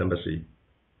 U.S. Embassy.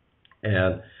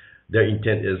 And their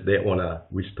intent is they want to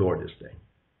restore this thing.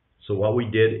 So what we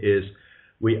did is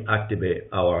we activate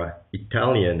our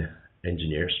Italian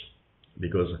engineers,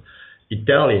 because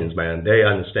Italians, man, they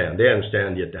understand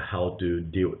yet how to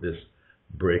deal with this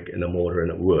brick and the mortar and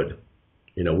the wood.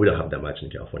 We don't have that much in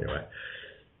California, right?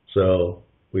 So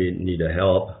we need the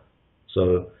help.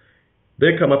 So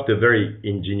they come up with a very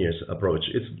ingenious approach.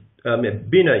 It's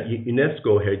being a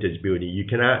UNESCO heritage building, you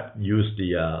cannot use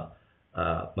the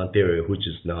material which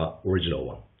is not original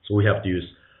one. So we have to use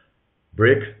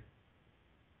brick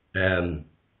and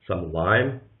some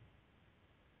lime,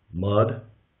 mud,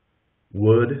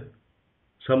 wood,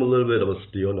 a little bit of a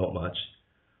steel, not much,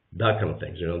 that kind of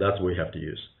things. That's what we have to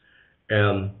use.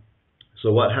 And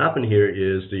so what happened here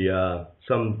is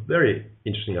some very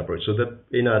interesting approach. So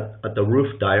that at the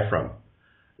roof diaphragm,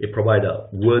 it provides a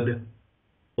wood,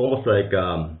 almost like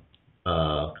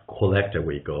collector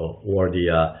we go, or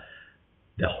the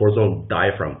horizontal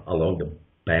diaphragm along the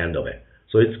band of it.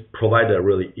 So it's provided a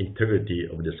really integrity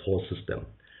of this whole system.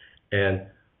 And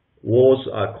walls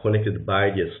are connected by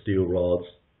the steel rods.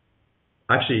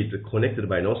 Actually, it's connected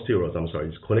by no steel rods,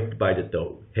 it's connected by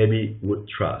the heavy wood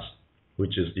truss,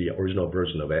 which is the original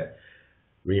version of it,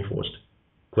 reinforced,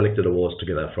 connected the walls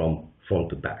together from front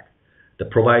to back. That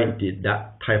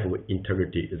type of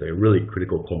integrity is a really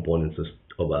critical component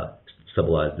of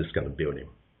stabilize this kind of building.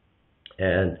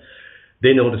 And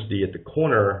they noticed at the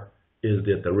corner is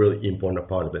the really important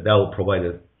part of it. That will provide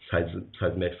a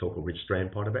seismic so-called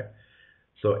restraint part of it.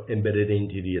 So embedded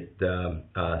into the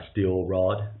steel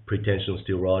rod, pretension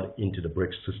steel rod into the brick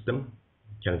system,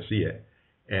 you can see it.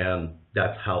 And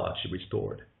that's how actually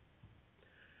restored.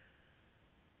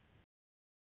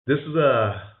 This is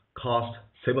a cost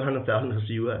 $700,000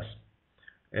 US.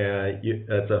 And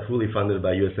it's fully funded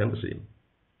by U.S. Embassy.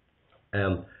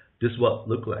 And this is what it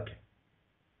looked like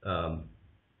a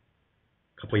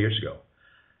couple of years ago.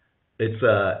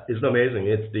 It's amazing.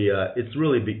 It's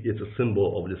really big. It's a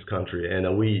symbol of this country,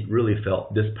 and we really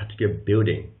felt this particular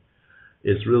building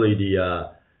is really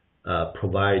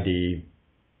provide the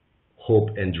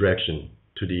hope and direction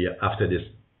to the after this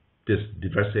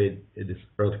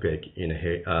earthquake in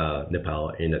Nepal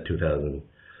in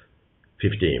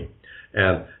 2015.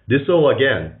 And this all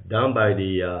again done by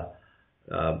the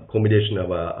combination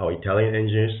of our Italian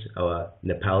engineers, our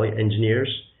Nepali engineers,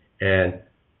 and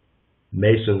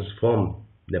masons from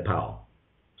Nepal.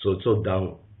 So it's all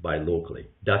done by locally.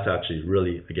 That's actually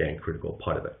really, again, critical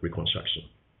part of it, reconstruction.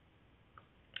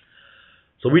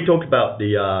 So we talked about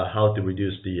the how to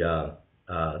reduce the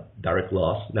direct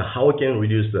loss. Now, how we can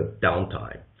reduce the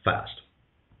downtime fast.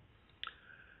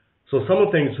 So some of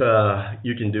the things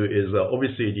you can do is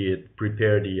obviously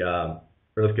prepare the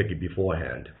earthquake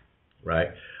beforehand,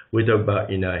 right? We talk about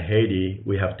in Haiti,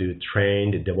 we have to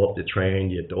develop the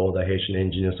train, all the Haitian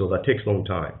engineers, so that takes a long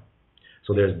time.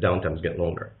 So there's downtimes get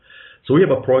longer. So we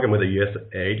have a program with the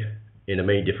USAID in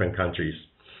many different countries,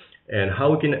 and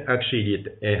how we can actually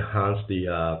enhance the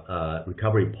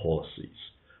recovery policies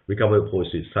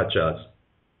such as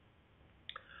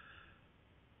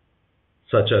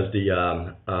the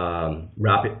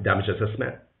rapid damage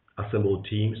assessment, assembled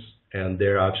teams, and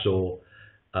their actual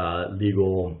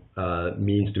legal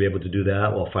means to be able to do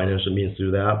that, or financial means to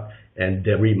do that, and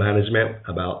debris management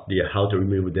about how to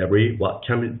remove debris, what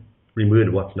can be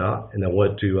removed, what's not, and then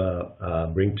what to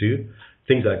bring to.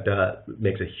 Things like that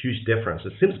makes a huge difference.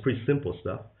 It seems pretty simple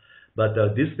stuff, but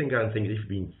this kind of thing, if you've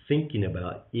been thinking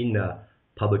about in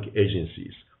public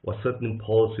agencies, or certain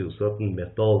policies, certain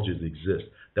methodologies exist,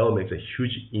 that will make a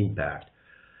huge impact.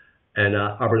 And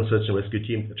urban search and rescue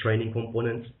team training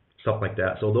components, stuff like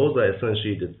that. So those are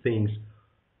essentially the things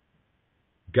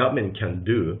government can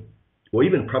do, or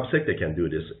even private sector can do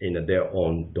this in their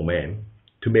own domain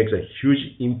to make a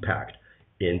huge impact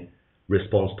in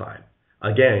response time.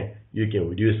 Again, you can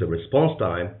reduce the response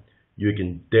time, you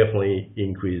can definitely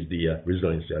increase the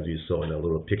resilience, as you saw in the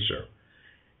little picture.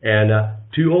 And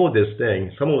to all this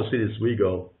thing, some of the cities we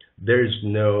go, there is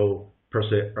no per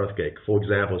se earthquake. For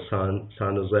example,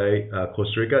 San Jose,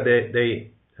 Costa Rica,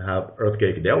 they have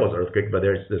earthquake. There was earthquake, but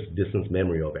there's this distant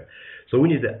memory of it. So we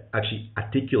need to actually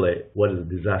articulate what does a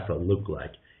disaster look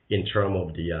like in terms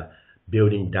of the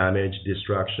building damage,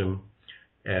 destruction,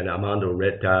 and amount of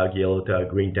red tag, yellow tag,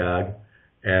 green tag,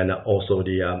 and also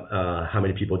the how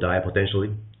many people die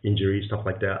potentially, injuries, stuff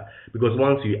like that. Because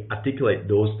once you articulate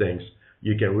those things,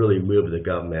 you can really move the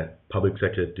government, public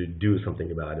sector to do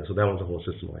something about it. So that was a whole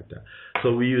system like that.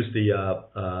 So we use the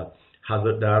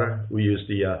hazard data, we use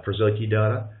the facility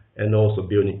data, and also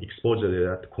building exposure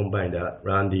data to combine that,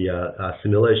 run the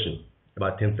simulation.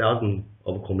 About 10,000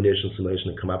 of combination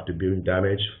simulation to come up to building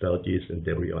damage, fatalities, and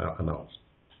debris amounts.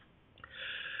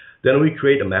 Then we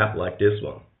create a map like this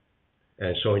one,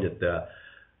 and showing that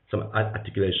some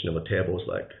articulation of the tables,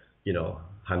 like, you know,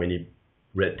 how many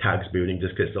red tags building. In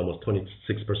this case, almost 26%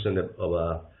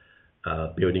 of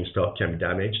building stock can be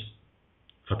damaged.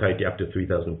 Fatality up to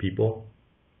 3,000 people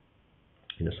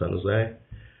in San Jose.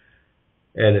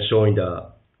 And it's showing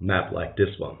the map like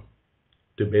this one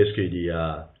to basically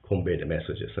convey the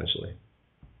message essentially.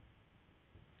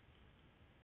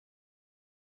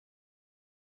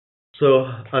 So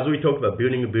as we talk about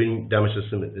building a building damage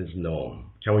system is known.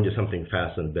 Can we do something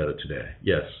faster and better today?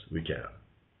 Yes, we can.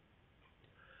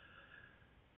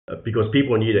 Because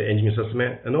people need an engineering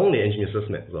assessment, and only engineering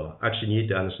assessment though, actually need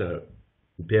to understand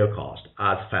repair cost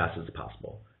as fast as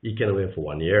possible. You can wait for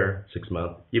 1 year, 6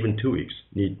 months, even 2 weeks,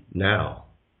 need now.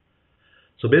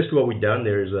 So basically what we've done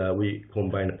there is we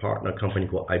combined a partner company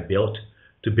called iBuilt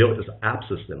to build this app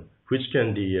system, which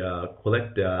can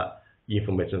collect the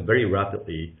information very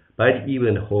rapidly by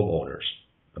even homeowners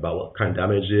about what kind of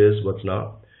damage is, what's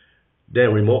not.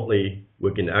 Then remotely,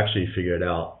 we can actually figure it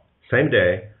out same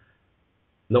day,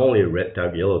 not only red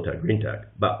tag, yellow tag, green tag,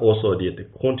 but also the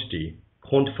quantity,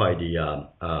 quantify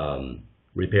the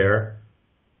repair,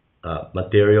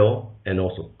 material, and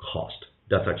also cost.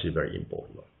 That's actually very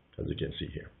important, as you can see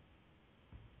here.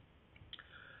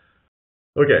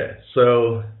 Okay,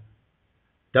 so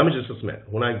damage assessment.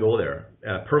 When I go there,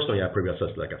 personally, I probably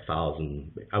assess like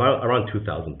 1,000, around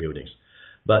 2,000 buildings.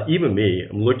 But even me,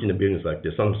 I'm looking at buildings like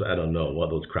this. Sometimes I don't know what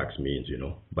those cracks means, you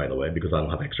know, by the way, because I don't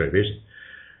have X-ray vision.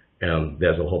 And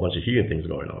there's a whole bunch of heating things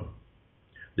going on.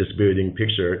 This building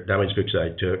picture, damage picture I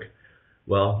took,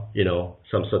 well, you know,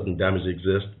 some certain damage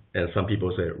exists, and some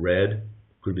people say red,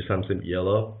 could be something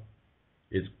yellow.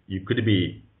 You could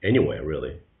be anywhere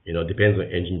really, you know, depends on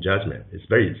engine judgment. It's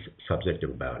very subjective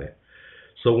about it.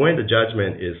 So when the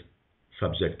judgment is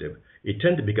subjective, it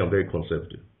tends to become very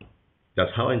conservative.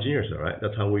 That's how engineers are, right?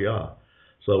 That's how we are.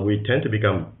 So we tend to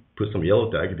put some yellow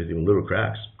tag between little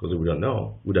cracks because we don't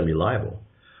know, we don't be liable.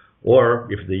 Or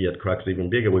if the crack is even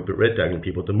bigger, we put red tagging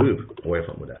people to move away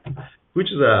from that, which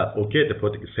is okay to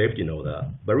protect safety and all that.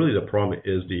 But really the problem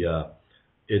is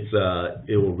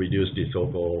it will reduce the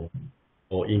so-called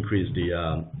or increase the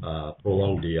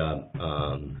prolong the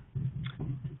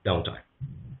downtime.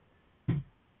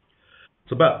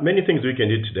 So, about many things we can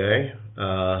do today.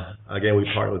 Again, we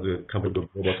partner with a company called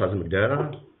Global Seismic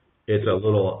Data. It's a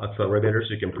little accelerator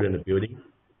so you can put in a building,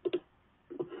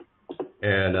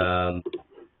 and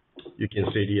you can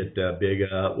see the big.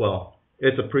 Well,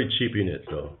 it's a pretty cheap unit,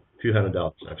 so a few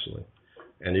 $100s actually,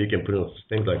 and you can put in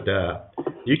things like that.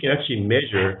 You can actually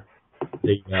measure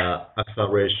the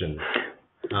acceleration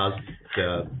as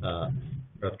the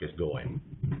earthquake is going.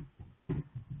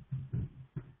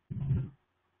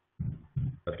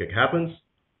 Earthquake happens,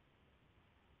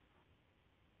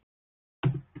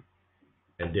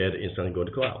 and then instantly go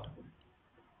to cloud.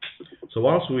 So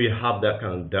once we have that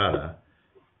kind of data,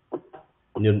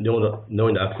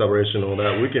 knowing the acceleration and all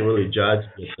that, we can really judge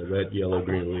the red, yellow,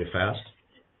 green really fast,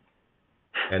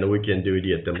 and we can do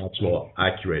the much more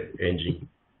accurate engine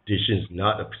decisions,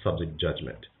 not a subject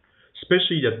judgment.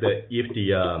 Especially if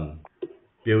the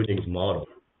building's model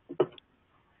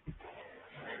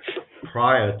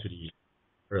prior to the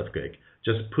earthquake,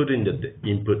 just putting the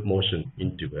input motion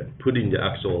into it, putting the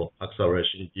actual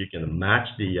acceleration, you can match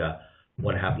the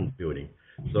what happened to the building.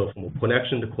 So from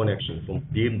connection to connection, from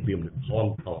beam to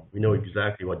column to column, we know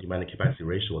exactly what demand and capacity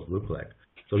ratios look like.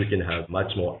 So we can have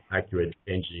much more accurate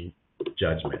engine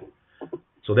judgment.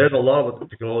 So there's a lot of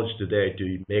technology today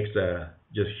to make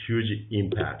just huge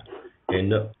impact and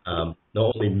not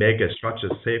only make a structure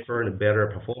safer and better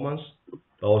performance,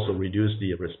 but also reduce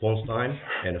the response time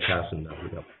and fasten the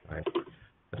recovery time.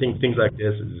 I think things like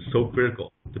this is so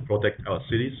critical to protect our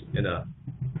cities and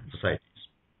societies.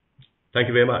 Thank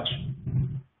you very much.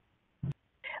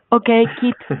 Okay,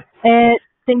 Kit.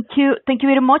 Thank you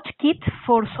very much, Kit,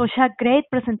 for such a great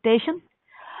presentation.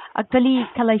 Actually,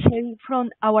 Kalasheri from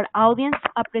our audience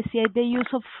appreciate the use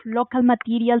of local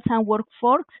materials and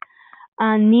workforce,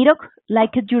 and Nirok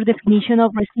liked your definition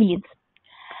of resilience.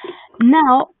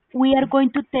 Now, we are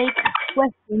going to take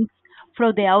questions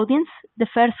from the audience. The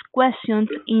first question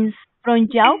is from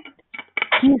Yao.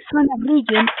 He is from a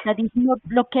region that is not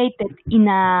located in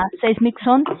a seismic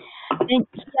zone. And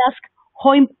he asks,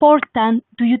 how important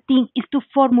do you think is to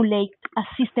formulate a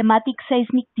systematic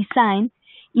seismic design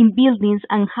in buildings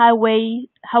and highways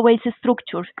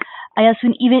structures? I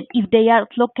assume even if they are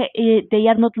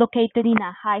not located in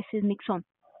a high seismic zone.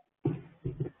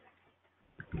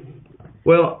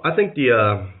 Well, I think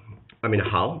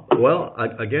how? Well,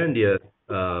 again,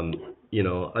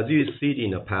 as you see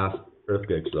in the past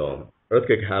earthquakes,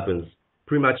 earthquake happens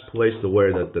pretty much placed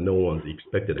where that no one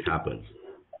expected happens.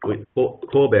 With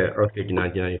Kobe earthquake in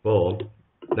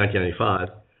 1995,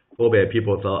 Kobe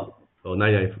people thought,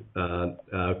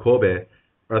 Kobe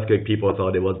earthquake people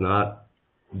thought it was not.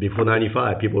 Before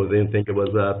 95, people didn't think it was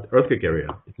an earthquake area.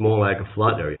 It's more like a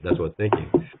flood area. That's what they're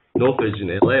thinking. Northridge in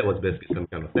LA was basically some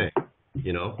kind of thing,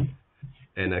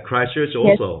 And Christchurch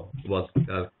also was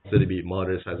considered to be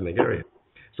moderate seismic area.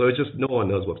 So it's just no one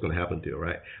knows what's going to happen to you,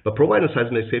 right? But providing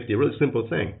seismic safety, a really simple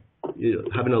thing.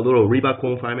 Having a little rebar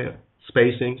confinement,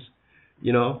 spacings,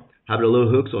 having a little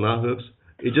hooks or not hooks.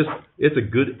 It's a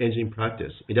good engine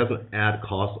practice. It doesn't add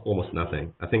cost, almost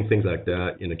nothing. I think things like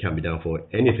that, can be done for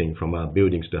anything from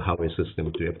buildings to highway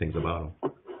system to everything about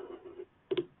them.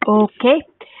 Okay.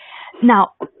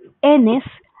 Now, Enes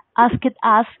asked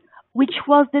us, which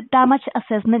was the damage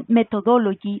assessment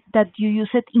methodology that you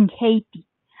used in Haiti,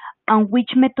 and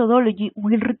which methodology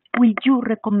will you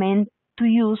recommend to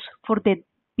use for the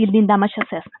building damage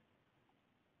assessment?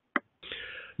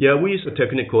 Yeah, we use a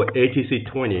technique called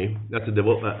ATC-20. That's the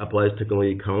Applied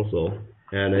Technology Council,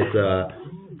 and it's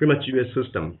pretty much U.S.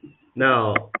 system.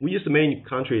 Now, we used the main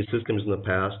country systems in the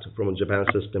past, from a Japan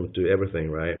system to everything,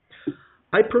 right?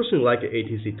 I personally like the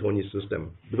ATC-20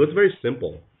 system because it's very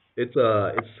simple. It's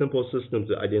a simple system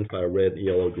to identify red,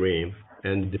 yellow, green,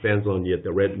 and it depends on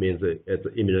the red means it's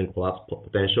imminent collapse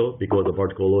potential because the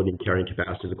vertical loading carrying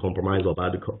capacity is compromised or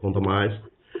about to compromise,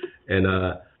 and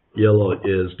yellow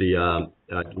is the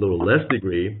little less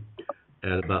degree,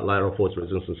 and about lateral force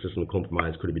resistance system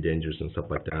compromise could be dangerous and stuff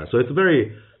like that. So it's a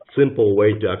very simple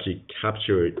way to actually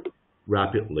capture it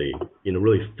rapidly,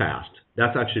 really fast.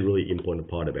 That's actually a really important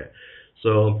part of it.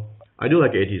 So I do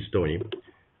like ATC-20.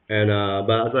 And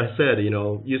but as I said,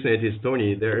 using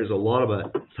ATC-20, there is a lot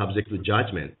of subject to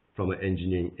judgment from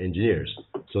engineers.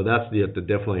 So that's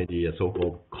definitely the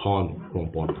so-called con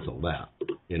components of that.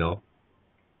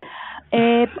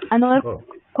 Another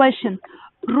question.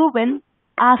 Ruben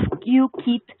asked you,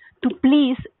 Kit, to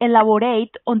please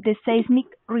elaborate on the seismic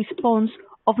response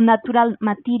of natural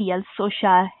materials such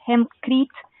as hempcrete,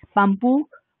 bamboo,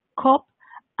 cob,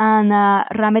 and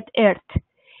rammed earth.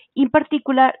 In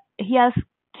particular, he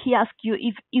asked you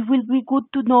if it will be good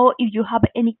to know if you have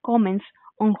any comments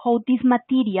on how these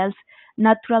materials,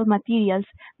 natural materials,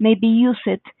 may be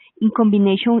used in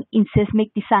combination in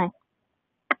seismic design.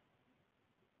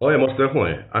 Oh yeah, most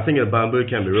definitely. I think a bamboo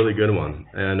can be a really good one,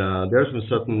 and there's some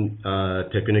certain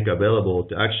technique available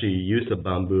to actually use the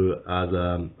bamboo as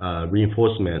a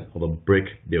reinforcement of a brick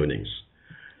buildings.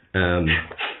 Um,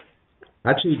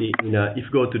 Actually, if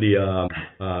you go to the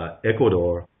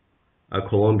Ecuador,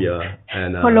 Colombia,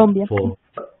 and Colombia. for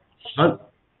hun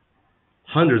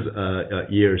hundreds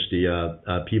years,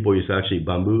 the people use actually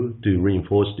bamboo to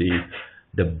reinforce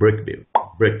the brick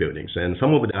buildings, and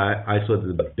some of it I saw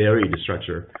the buried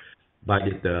structure by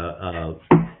the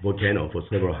volcano for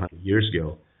several hundred years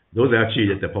ago. Those actually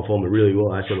that performed really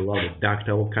well. I saw a lot of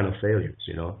ductile kind of failures,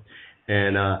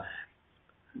 and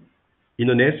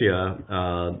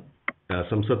Indonesia.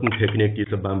 Some certain technique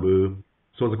use of bamboo,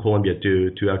 so the Colombia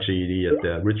to actually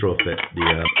the retrofit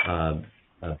the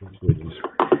buildings.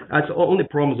 That's the only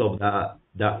problems of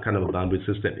that kind of bamboo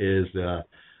system is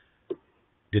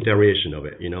deterioration of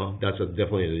it. That's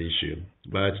definitely an issue,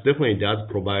 but it definitely does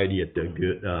provide a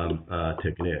good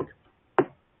technique.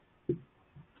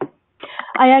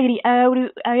 I agree.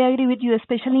 I agree with you,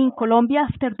 especially in Colombia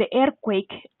after the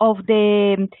earthquake after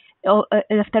the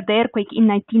earthquake in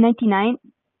 1999.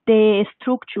 The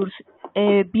structures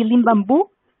built in bamboo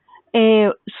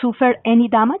suffer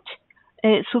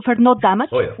no damage,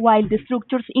 Oh, yeah. while the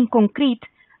structures in concrete,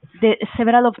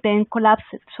 several of them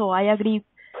collapsed. So I agree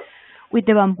with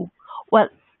the bamboo. Well,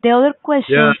 the other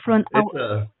question from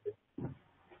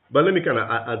but let me kind of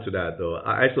add to that though.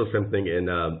 I saw something in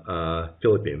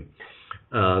Philippines.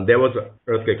 There was an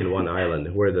earthquake in one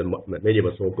island where many of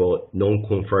the so-called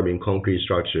non-conforming concrete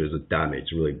structures are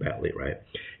damaged really badly, right?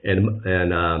 And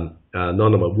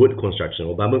none of them wood construction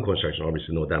or bamboo construction,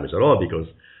 obviously no damage at all because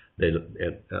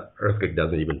the earthquake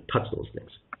doesn't even touch those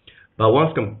things. But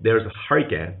once there's a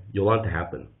hurricane, Yolanda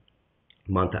happen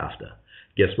a month after.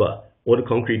 Guess what? All the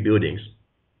concrete buildings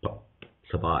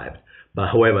survived. But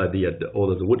however,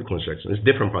 all of the wood construction, it's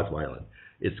different parts of the island.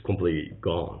 It's completely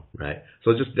gone, right?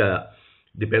 So just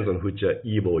depends on which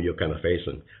evil you're kind of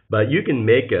facing. But you can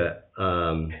make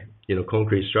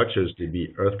concrete structures to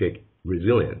be earthquake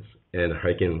resilience and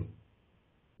hurricane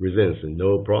resilience and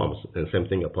no problems. And same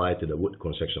thing applies to the wood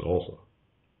construction also.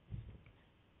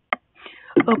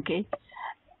 Okay.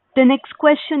 The next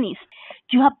question is,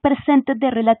 you have presented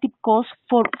the relative cost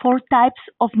for 4 types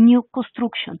of new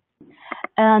construction: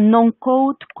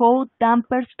 non-code, code,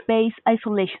 dampers, base,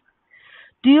 isolation.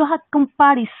 Do you have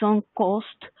comparison cost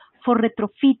for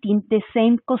retrofitting the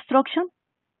same construction?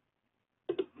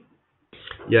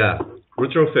 Yeah,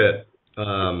 retrofit.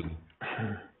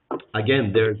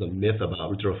 Again, there's a myth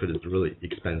about retrofit is really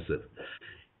expensive.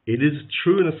 It is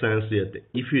true in the sense that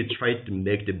if you try to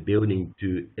make the building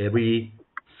to every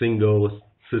single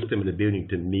system in the building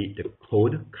to meet the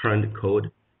current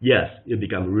code, yes, it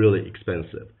becomes really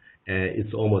expensive. And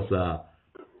it's almost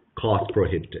cost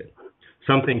prohibitive.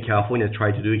 Something California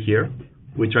tried to do here,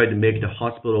 we tried to make the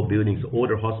hospital buildings,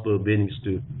 older hospital buildings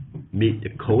to meet the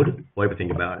code for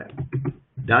everything about it.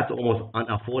 That's almost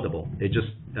unaffordable. It just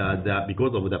that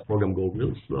because of that program go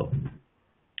really slow.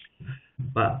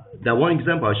 But that one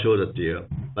example I showed it to you.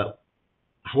 But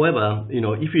however,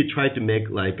 if you try to make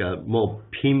like a more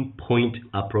pinpoint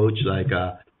approach, like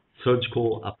a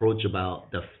surgical approach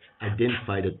about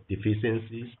identify the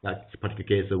deficiencies, that's particular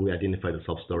case that we identify the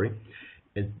sub-story,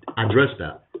 and address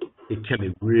that, it can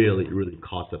be really, really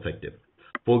cost effective.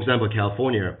 For example,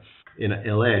 California, in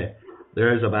LA,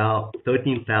 there's about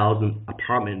 13,000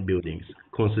 apartment buildings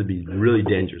considered to be really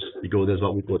dangerous because there's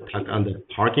what we call tuck under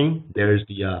parking. There's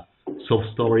the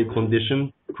sub-story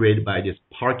condition created by this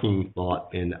parking lot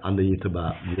in underneath of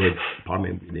wood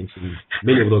apartment buildings. And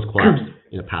many of those collapsed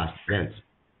in the past events,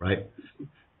 right?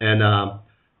 And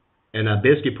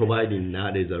basically providing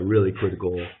that is a really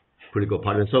critical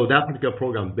part. And so that particular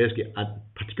program basically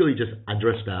particularly just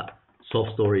address that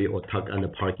soft story or tuck under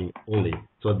parking only,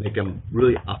 so it become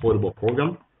really affordable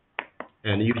program,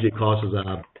 and it usually costs us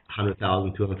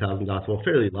 $100,000, $200,000 for a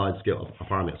fairly large scale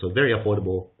apartment. So very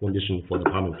affordable condition for the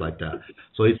apartments like that.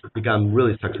 So it's become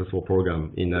really successful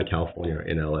program in California,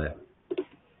 in LA.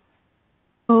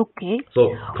 Okay.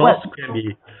 So cost can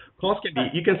be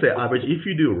you can say average if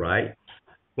you do right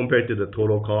compared to the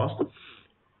total cost.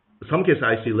 Some cases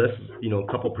I see less,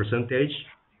 couple percentage,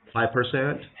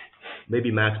 5%,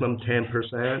 maybe maximum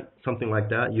 10%, something like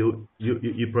that. You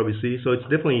probably see. So it's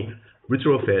definitely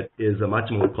retrofit is a much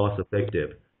more cost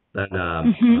effective than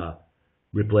Mm-hmm.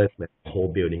 replacement whole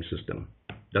building system.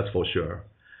 That's for sure.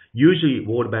 Usually,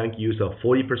 World Bank use a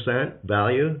 40%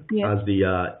 value Yes. as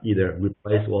the either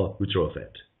replace or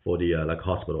retrofit for the like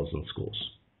hospitals and schools.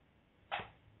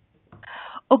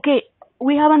 Okay,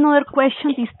 we have another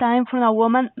question, this time from a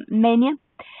woman, Mania.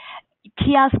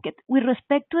 She asked, with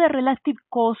respect to the relative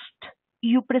cost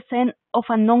you present of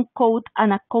a non-code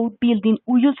and a code building,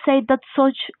 would you say that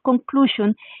such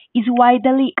conclusion is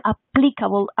widely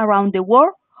applicable around the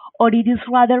world, or it is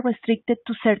rather restricted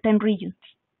to certain regions?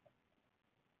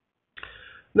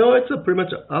 No, it's pretty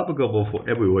much applicable for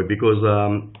everywhere because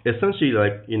essentially,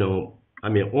 like I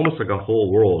mean, almost like a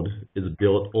whole world is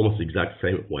built almost the exact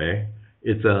same way.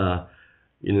 It's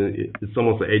it's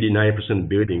almost 80-90%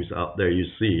 buildings out there you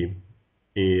see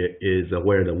is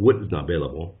where the wood is not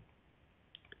available.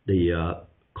 The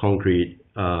concrete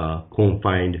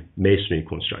confined masonry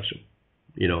construction,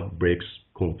 bricks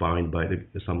confined by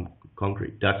some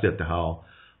concrete. That's it. How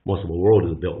most of the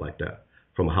world is built like that,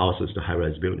 from houses to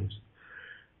high-rise buildings.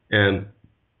 And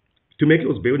to make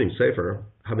those buildings safer,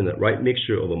 having the right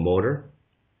mixture of a mortar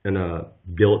and a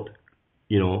built,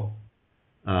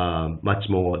 much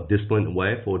more disciplined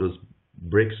way for those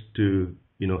bricks to,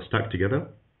 stack together,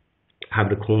 have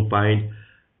the confined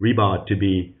rebar to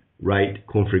be right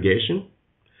configuration.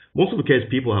 Most of the case,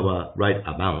 people have a right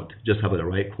amount, just have the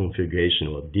right configuration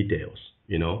or details,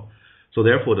 So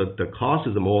therefore, the cost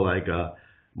is more like a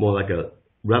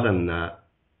rather than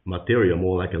material,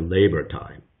 more like a labor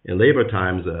time. And labor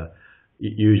times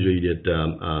usually get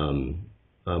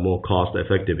more cost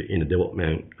effective in the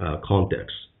development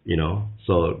context,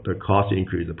 So the cost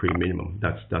increase is pretty minimum.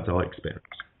 That's our experience.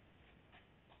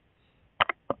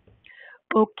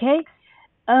 Okay.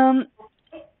 Um,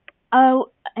 uh,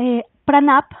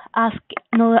 Pranap asked,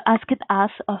 no, asked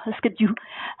you,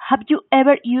 have you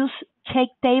ever used shake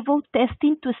table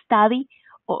testing to study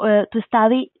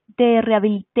the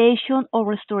rehabilitation or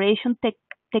restoration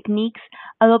techniques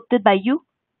adopted by you?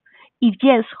 If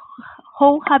yes,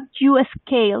 how have you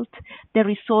scaled the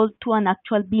result to an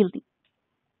actual building?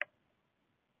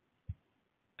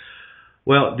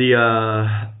 Well,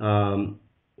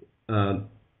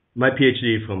 my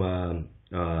PhD from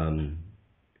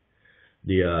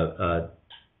the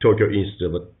Tokyo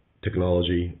Institute of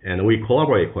Technology, and we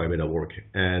collaborate quite a bit at work.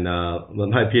 And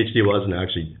my PhD wasn't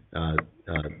actually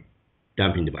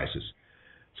damping devices.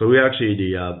 So we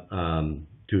actually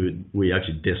we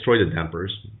actually destroy the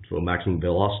dampers for maximum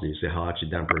velocity. See how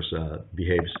actually dampers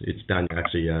behaves. It's done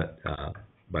actually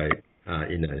by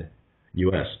in the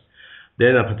U.S.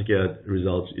 Then a particular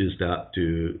results is that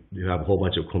to have a whole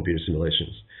bunch of computer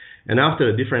simulations. And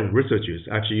after the different researchers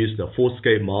actually used the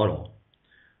full-scale model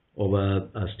of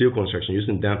a steel construction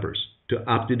using dampers to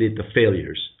update the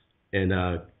failures in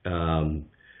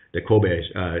the Kobe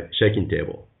shaking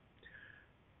table.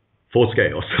 Full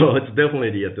scale. So it's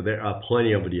definitely there are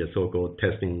plenty of the so-called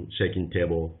testing shaking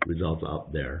table results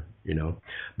out there,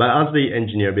 But as the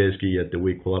engineer, basically,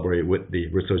 we collaborate with the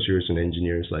researchers and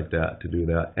engineers like that to do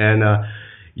that. And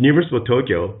University of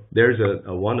Tokyo, there's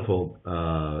a wonderful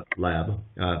lab,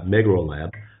 Meguro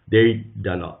lab. They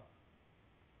done a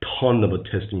ton of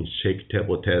testing shake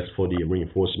table tests for the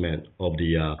reinforcement of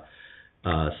the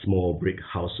small brick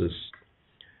houses,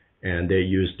 and they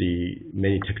use the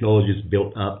many technologies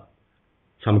built up.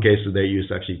 Some cases they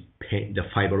use actually paint, the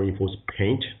fiber reinforced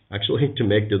paint actually to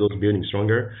make those buildings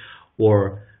stronger,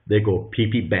 or they go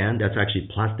PP band. That's actually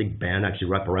plastic band actually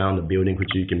wrap around the building,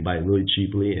 which you can buy really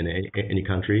cheaply in any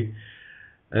country.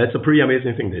 It's a pretty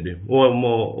amazing thing they do. Or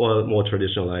more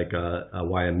traditional like a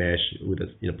wire mesh with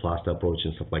a plaster approach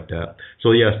and stuff like that.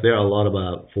 So yes, there are a lot of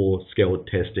full scale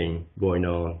testing going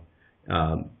on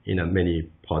in many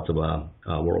parts of the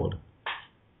world.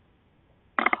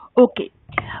 Okay.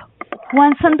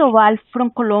 Juan Sandoval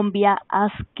from Colombia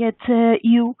asked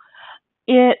you,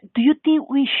 do you think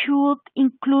we should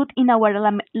include in our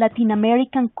Latin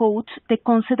American codes the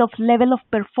concept of level of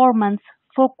performance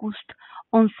focused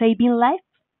on saving lives?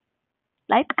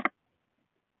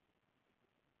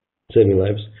 Saving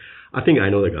lives. I think I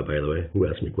know the guy, by the way, who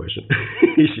asked me a question.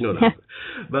 You should know that.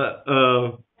 But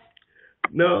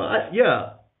no,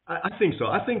 I think so.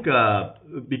 I think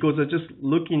because I just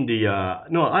looking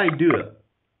no, I do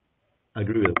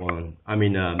agree with Juan. I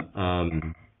mean,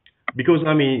 because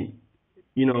I mean,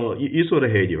 you saw the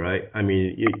Haiti, right? I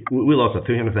mean, we lost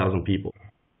 300,000 people,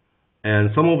 and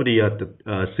some of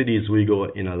the cities we go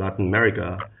in Latin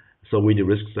America, so we do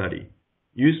risk study.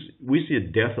 We see a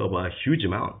death of a huge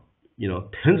amount,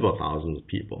 tens of thousands of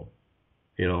people,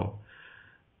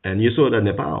 And you saw that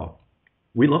Nepal,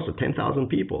 we lost 10,000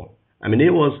 people. I mean,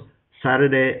 it was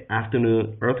Saturday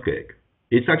afternoon earthquake.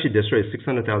 It's actually destroyed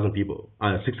 600,000 people,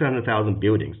 600,000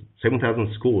 buildings,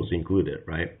 7,000 schools included,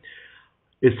 right?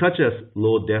 It's such a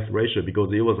low death ratio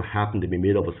because it was happened in the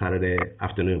middle of a Saturday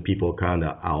afternoon. People kind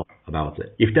of out about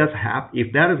it. If that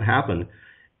has happened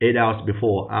 8 hours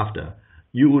before or after,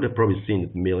 you would have probably seen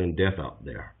a million deaths out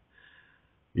there.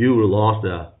 You would have lost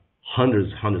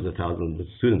hundreds of thousands of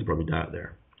students probably died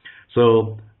there.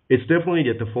 So it's definitely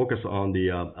that the focus on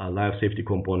the life safety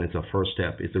components of first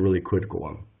step is a really critical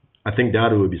one. I think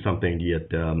that would be something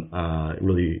that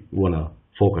really want to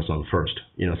focus on first,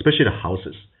 especially the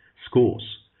houses, schools,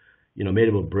 made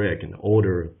of brick and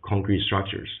older concrete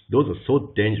structures. Those are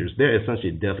so dangerous. They're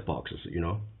essentially death boxes,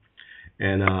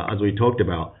 And as we talked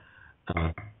about,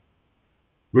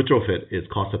 retrofit is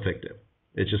cost effective.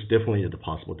 It's just definitely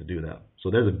possible to do that. So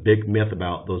there's a big myth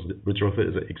about those retrofit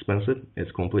is expensive.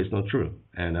 It's completely not true.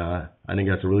 And I think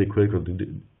that's really critical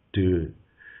to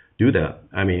do that.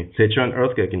 I mean, Sichuan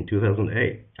earthquake in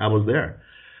 2008, I was there.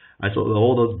 I saw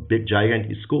all those big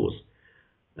gigantic schools,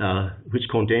 which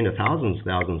contained thousands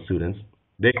of students.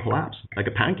 They collapsed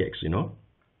like pancakes, in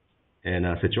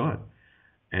Sichuan.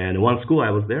 And one school I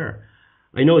was there,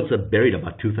 I know it's buried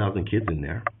about 2,000 kids in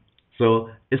there. So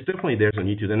it's definitely there's a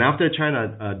need to. And after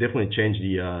China definitely changed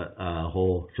the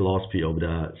whole philosophy of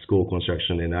the school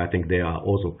construction, and I think they are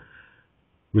also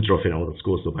retrofitting all the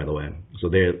schools, too, by the way. So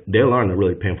they learn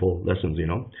really painful lessons,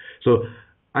 So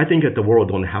I think that the world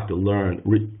don't have to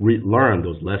relearn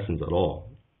those lessons at all.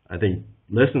 I think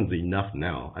lessons enough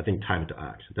now. I think time to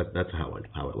act. That's how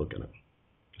I look at it.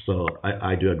 So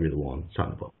I do agree with Juan.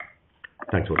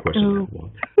 Thanks for the question,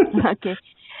 Juan. Okay.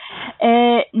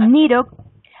 Niro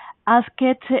asked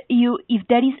you if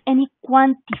there is any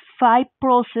quantified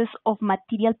process of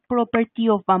material property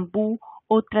of bamboo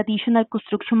or traditional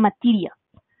construction material.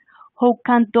 How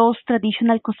can those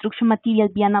traditional construction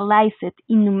materials be analyzed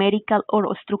in numerical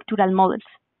or structural models?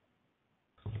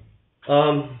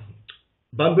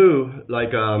 Bamboo,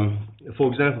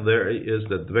 for example, there is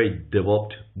the very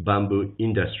developed bamboo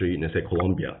industry in, say,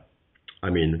 Colombia. I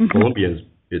mean, Colombia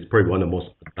is probably one of the most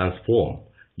advanced form.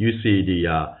 You see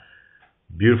the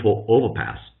beautiful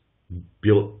overpass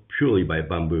built purely by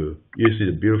bamboo. You see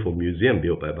the beautiful museum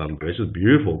built by bamboo. It's just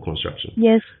beautiful construction.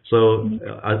 Yes. So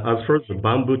as far as the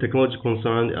bamboo technology is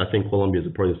concerned, I think Colombia is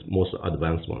probably the most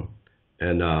advanced one.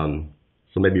 And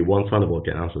so maybe Juan Sandoval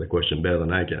can answer the question better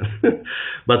than I can.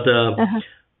 But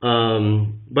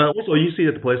also you see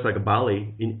at the place like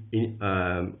Bali in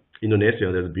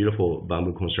Indonesia, there's beautiful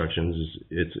bamboo constructions.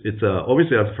 It's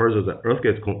obviously as far as the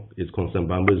earthquake is concerned,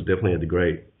 bamboo is definitely a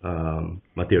great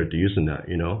material to use in that,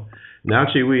 And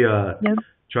actually we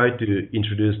tried to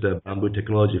introduce the bamboo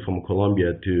technology from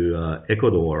Colombia to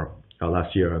Ecuador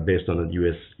last year based on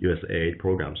the USAID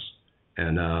programs.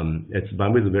 And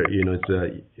bamboo is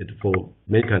very, it's for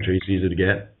many countries easy to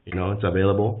get, it's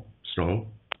available, strong,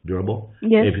 durable.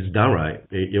 Yes. If it's done right,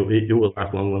 it will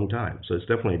last a long time. So it's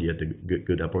definitely a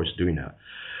good approach to doing that.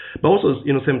 But also,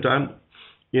 same time,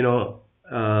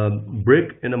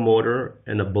 brick and a mortar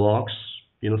and the blocks,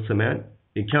 cement,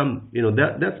 it can,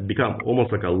 that's become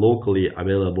almost like a locally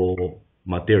available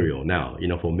material now,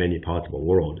 for many parts of the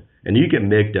world. And you can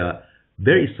make the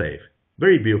very safe,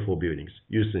 very beautiful buildings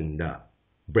using that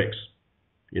bricks,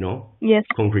 yes,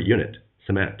 concrete unit,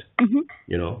 cement,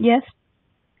 Yes.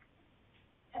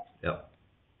 Yeah.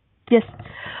 Yes.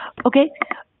 Okay.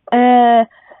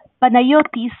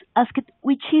 Panayotis asked,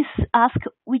 which is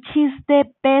the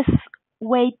best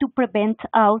way to prevent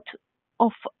out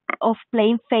of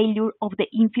plane failure of the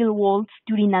infill walls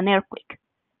during an earthquake?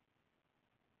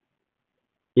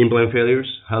 In-plane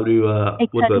failures. How do you? Exactly.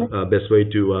 What's the best way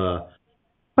to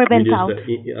prevent reduce out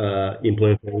the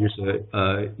in-plane failures,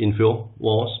 infill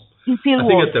walls? Infill I walls.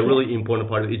 think it's a really important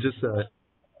part of it. It's just.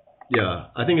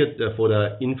 I think for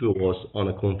the infill walls on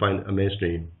a confined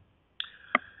mainstream,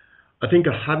 I think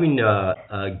having a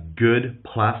good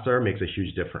plaster makes a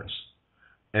huge difference.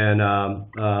 And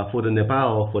for the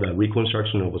Nepal, for the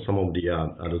reconstruction of some of the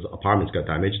those apartments got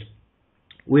damaged,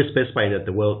 we specified that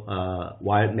the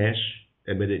wire mesh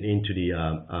embedded into the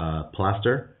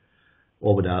plaster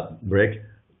over the brick.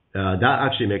 That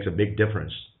actually makes a big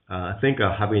difference. I think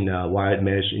having a wired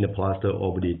mesh in the plaster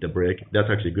over the brick, that's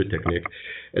actually a good technique.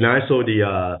 And I saw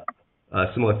the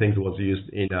similar things was used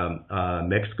in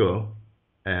Mexico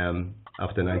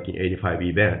after 1985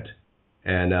 event.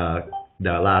 And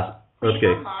the last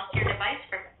earthquake,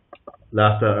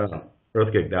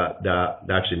 that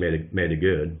actually made it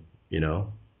good,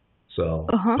 So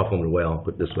performed well,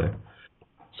 put it this way.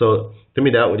 So to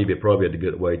me, that would be probably a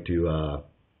good way to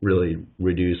really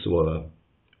reduce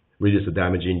the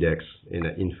damage index in the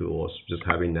infill walls. Just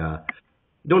having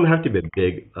don't have to be a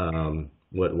big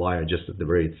wet wire, just the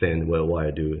very thin wet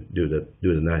wire do the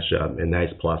nice job, a nice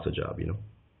plaster job, you know.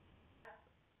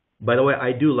 By the way,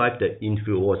 I do like the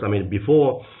infill walls. I mean,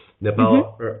 before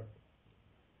Nepal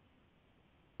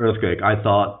earthquake, I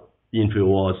thought infill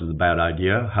walls is a bad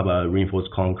idea. Have a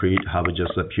reinforced concrete, have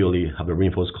a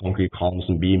reinforced concrete columns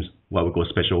and beams, what we call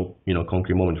special,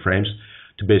 concrete moment frames,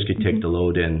 to basically take the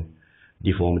load and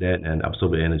deform that and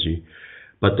absorb the energy.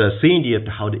 But seeing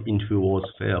how the infill walls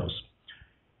fails,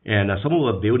 and some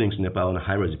of the buildings in Nepal are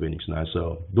high-rise buildings now,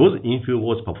 so those infill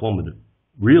walls performed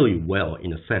really well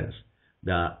in a sense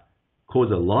that cause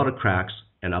a lot of cracks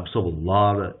and absorb a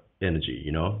lot of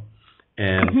energy,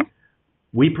 and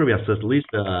we probably assessed at least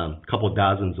a couple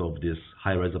dozens of these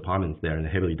high-rise apartments there and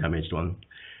heavily damaged one.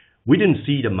 We didn't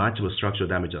see the much of a structural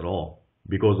damage at all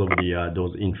because of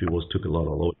those infill walls took a lot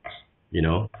of loads,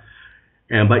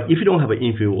 And but if you don't have an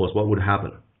infill walls, what would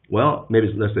happen? Well,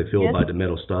 maybe let's say filled by the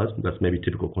metal studs. That's maybe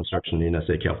typical construction in, let's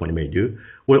say, California may do.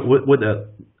 What the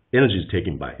energy is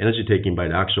taken by? Energy taken by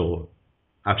the actual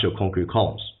concrete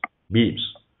columns, beams,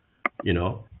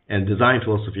 And design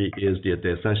philosophy is that they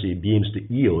essentially beams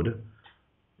to yield,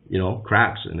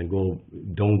 cracks and then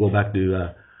don't go back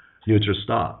to neutral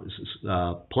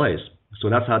place. So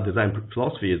that's how design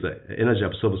philosophy is. Energy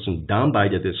absorption done by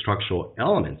the structural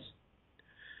elements.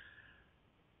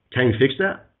 Can you fix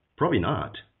that? Probably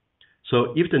not.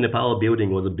 So if the Nepal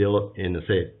building was built in,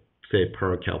 say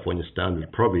per California standard,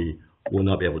 probably will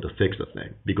not be able to fix the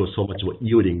thing because so much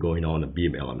yielding going on in the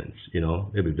beam elements.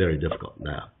 It'll be very difficult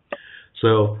now.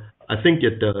 So I think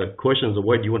that the question is,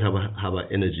 where do you want to have an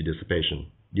energy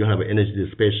dissipation? Do you have an energy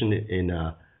dissipation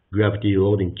in gravity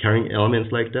loading carrying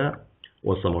elements like that,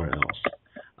 or somewhere else?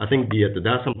 I think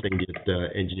that's something that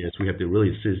engineers, we have to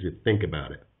really seriously think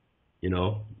about it.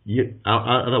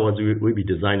 Otherwise we'd be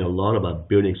designing a lot of our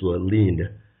buildings were leaned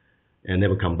and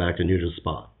never come back to neutral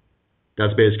spot.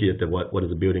 That's basically what is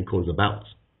the building code about,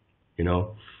 And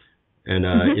in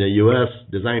the U.S.,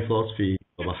 design philosophy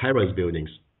of a high-rise buildings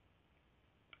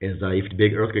is if the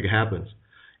big earthquake happens,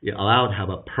 it allowed to have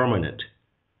a permanent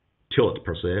tilt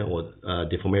per se or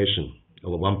deformation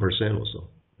of 1% or so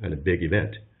in a big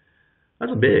event.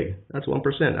 That's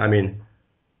 1%. I mean,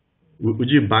 would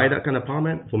you buy that kind of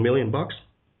apartment for $1 million?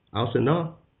 I'll say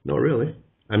no, not really.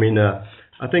 I mean,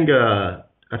 I think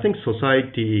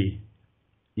society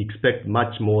expect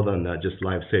much more than just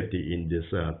life safety in these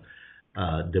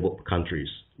developed countries.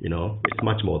 It's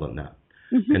much more than that.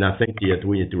 And I think that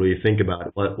we need to really think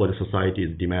about what the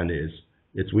society's demand is.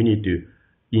 We need to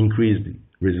increase the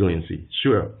resiliency.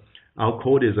 Sure, our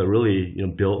code is really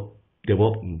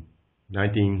developed in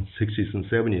 1960s and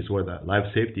 70s where the life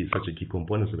safety is such a key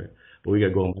component of it. But we got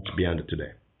to go much beyond it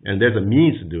today. And there's a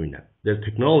means to doing that. There's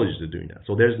technologies to doing that.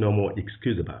 So there's no more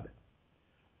excuse about it.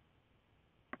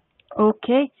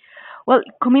 Okay. Well,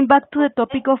 coming back to the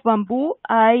topic of bamboo,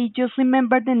 I just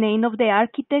remember the name of the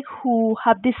architect who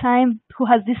has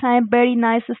designed very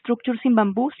nice structures in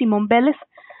bamboo, Simon Vélez,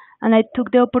 and I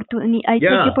took the opportunity. That's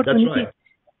right.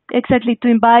 Exactly, to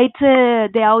invite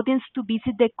the audience to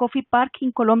visit the coffee park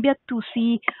in Colombia to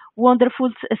see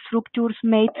wonderful structures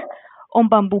made on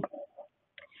bamboo.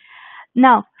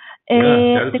 Now,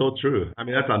 that is so true. I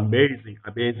mean, that's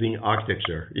amazing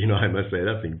architecture. I must say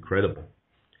that's incredible.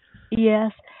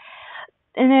 Yes.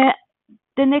 And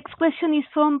the next question is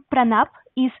from Pranab.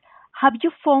 Have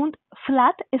you found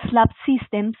flat slab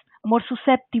systems more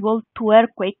susceptible to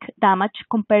earthquake damage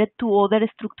compared to other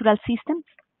structural systems?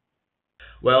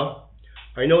 Well,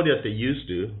 I know that they used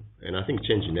to, and I think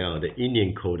changing now, the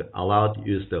Indian code allowed to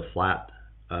use the flat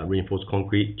reinforced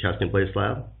concrete cast-in-place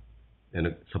slab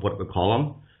and support the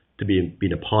column to be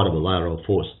a part of the lateral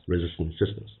force resistance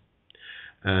systems.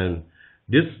 And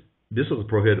this was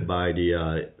prohibited by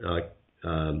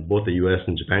both the U.S.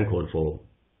 and Japan code for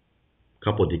a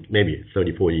couple of maybe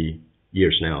 30, 40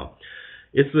 years now.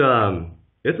 It's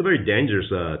a very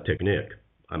dangerous technique,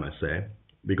 I must say,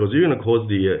 because you're going to cause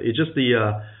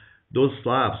those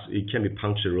slabs. It can be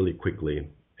punctured really quickly,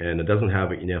 and it doesn't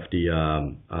have enough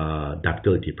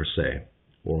ductility per se,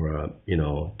 or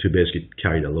to basically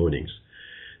carry the loadings.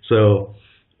 So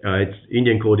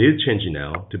Indian code is changing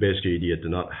now to basically to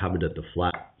not have the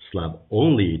flat slab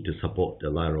only to support the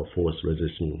lateral force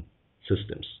resistant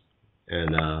systems.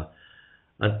 And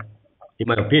in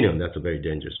my opinion, that's a very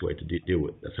dangerous way to deal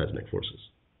with the seismic forces.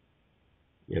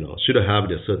 Should have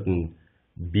a certain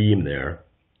beam there.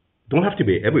 Don't have to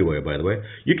be everywhere, by the way.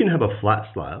 You can have a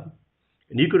flat slab,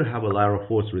 and you could have a lateral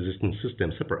force resistance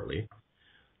system separately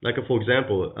Like for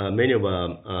example, many of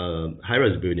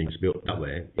high-rise buildings built that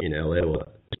way in LA or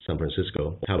San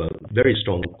Francisco have a very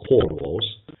strong core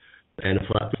walls and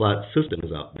flat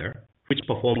systems out there, which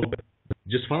perform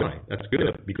just fine. That's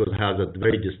good because it has a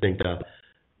very distinct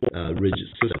rigid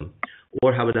system.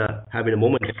 Or having a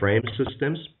moment frame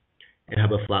systems and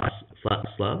have a flat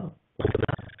slab over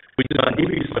that, which if you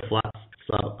use a flat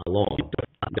slab alone,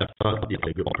 that's not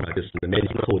a good practice. The many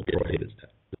code prohibits that.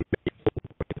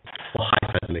 For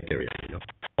high seismic area, you know.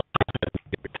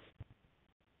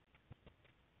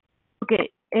 Okay.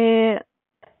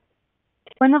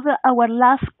 One of our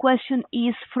last question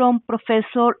is from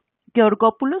Professor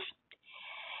Georgopoulos.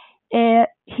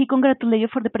 He congratulated you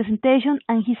for the presentation,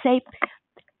 and he said,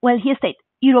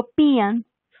 Europeans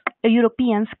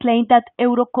claim that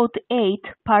Eurocode 8,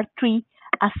 Part 3,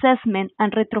 assessment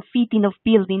and retrofitting of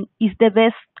building is the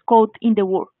best code in the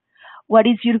world. What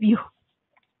is your view?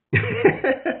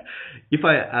 If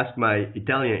I ask my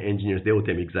Italian engineers, they will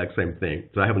tell me exact same thing.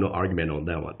 So I have no argument on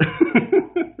that one.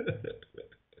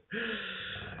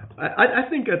 I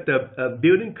think that the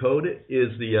building code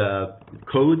is the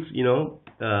codes, you know,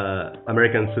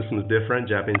 American system is different,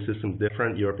 Japanese system is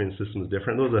different, European system is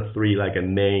different. Those are three like a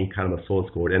main kind of a source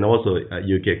code, and also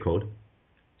UK code.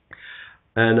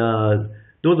 And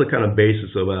those are kind of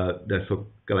basis of that's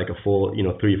like a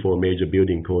three, four major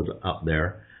building codes out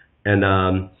there. And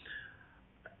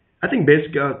I think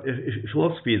basic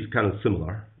philosophy is kind of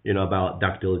similar, you know, about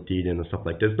ductility and stuff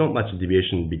like that. There's not much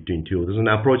deviation between two. There's an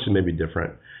approach that may be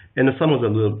different. And some of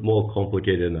them are a little more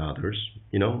complicated than others,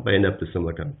 you know, but end up the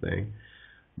similar kind of thing.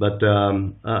 But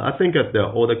I think that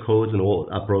all the codes and all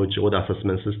approach, all the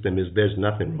assessment system there's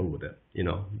nothing wrong with it. You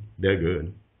know, they're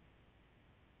good.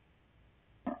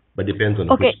 But depends on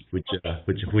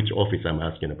which office I'm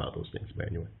asking about those things. But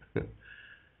anyway.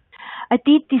 I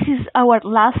think this is our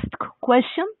last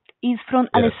question. Is from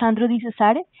Alessandro Di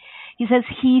Cesare. He says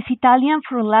he is Italian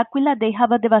from L'Aquila. They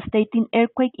have a devastating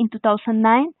earthquake in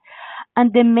 2009,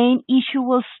 and the main issue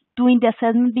was doing the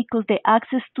assessment because the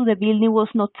access to the building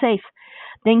was not safe.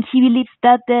 Then he believes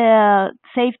that the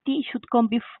safety should come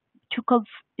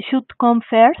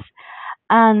first,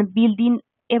 and building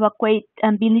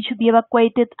should be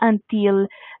evacuated until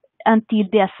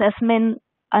the assessment.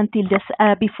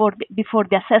 Before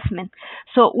the assessment.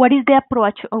 So what is the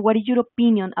approach, or what is your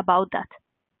opinion about that?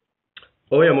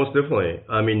 Oh yeah, most definitely.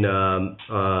 I mean,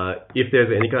 if there's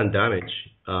any kind of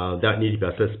damage, that needs to be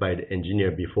assessed by the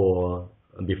engineer before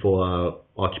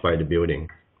occupy the building.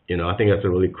 You know, I think that's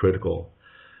really critical.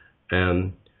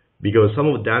 And because some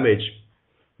of the damage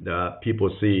that people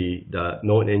see, that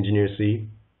non-engineers see,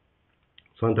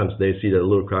 sometimes they see the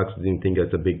little cracks, didn't think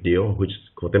it's a big deal, which is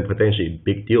potentially a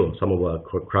big deal. Some of our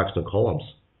cracks in the columns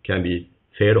can be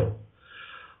fatal.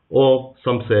 Or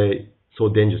some say so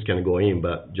dangerous can go in,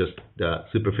 but just the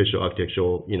superficial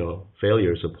architectural, you know,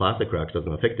 failures of plastic cracks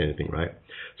doesn't affect anything, right?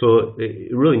 So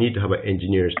you really need to have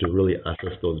engineers to really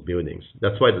assess those buildings.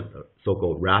 That's why the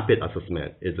so-called rapid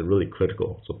assessment is really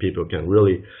critical. So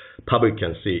public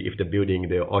can see if the building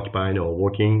they're occupying or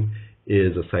working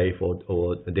is safe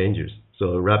or dangerous.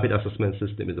 So a rapid assessment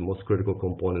system is the most critical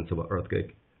component of an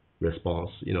earthquake response,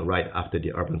 you know, right after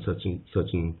the urban search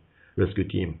and rescue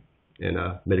team and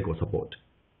medical support.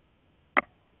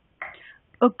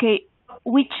 Okay,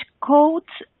 which codes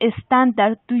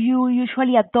standard do you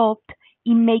usually adopt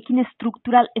in making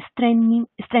structural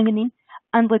strengthening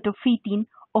and retrofitting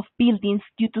of buildings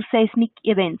due to seismic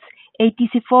events?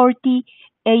 ATC 40,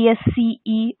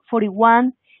 ASCE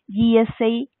 41,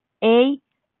 GSA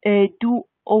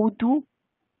 202.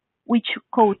 Which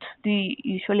code do you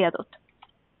usually adopt?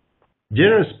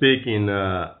 Generally speaking,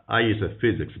 I use a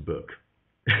physics book.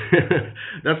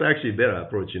 That's actually a better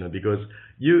approach, you know, because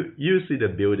you see the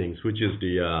buildings, which is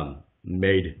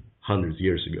made hundreds of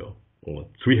years ago or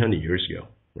 300 years ago,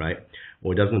 right?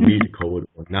 Or doesn't read the code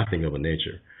or nothing of a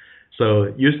nature.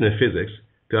 So using the physics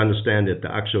to understand that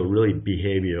the actual really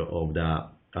behavior of the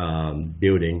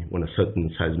building when a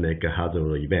certain seismic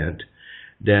hazard event,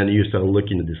 then you start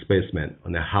looking at displacement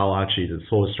and how actually the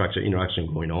soil structure interaction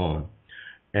going on,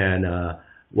 and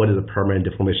what does a permanent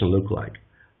deformation look like?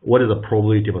 What is the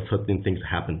probability of a certain things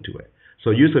happen to it? So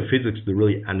use of physics to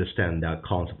really understand that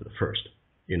concept first,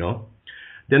 you know.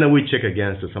 Then we check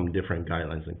against some different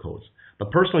guidelines and codes.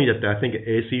 But personally, I think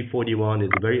AC 41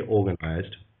 is very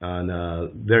organized and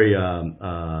very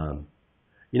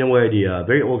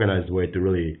very organized way to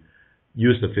really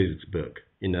use the physics book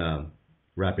in a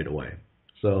rapid way.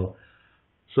 So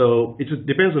it just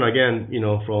depends on, again, you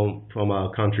know, from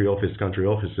a country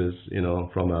offices, you know,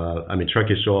 from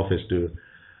Turkish office to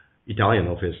Italian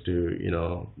office to, you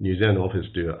know, New Zealand office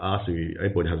to us.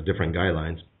 Everybody has different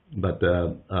guidelines. But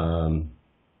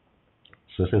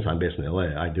so since I'm based in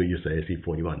LA, I do use the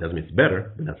AC41. Doesn't mean it's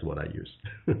better, but that's what I use.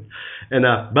 And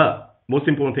but most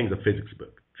important thing is the physics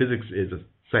book. Physics is the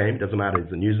same. Doesn't matter if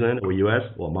it's in New Zealand or US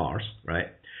or Mars, right?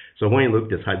 So when you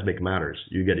look at seismic matters,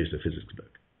 you get to use the physics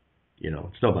book. You know,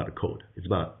 it's not about the code. It's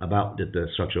about the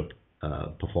structural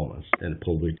performance and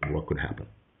probability of what could happen.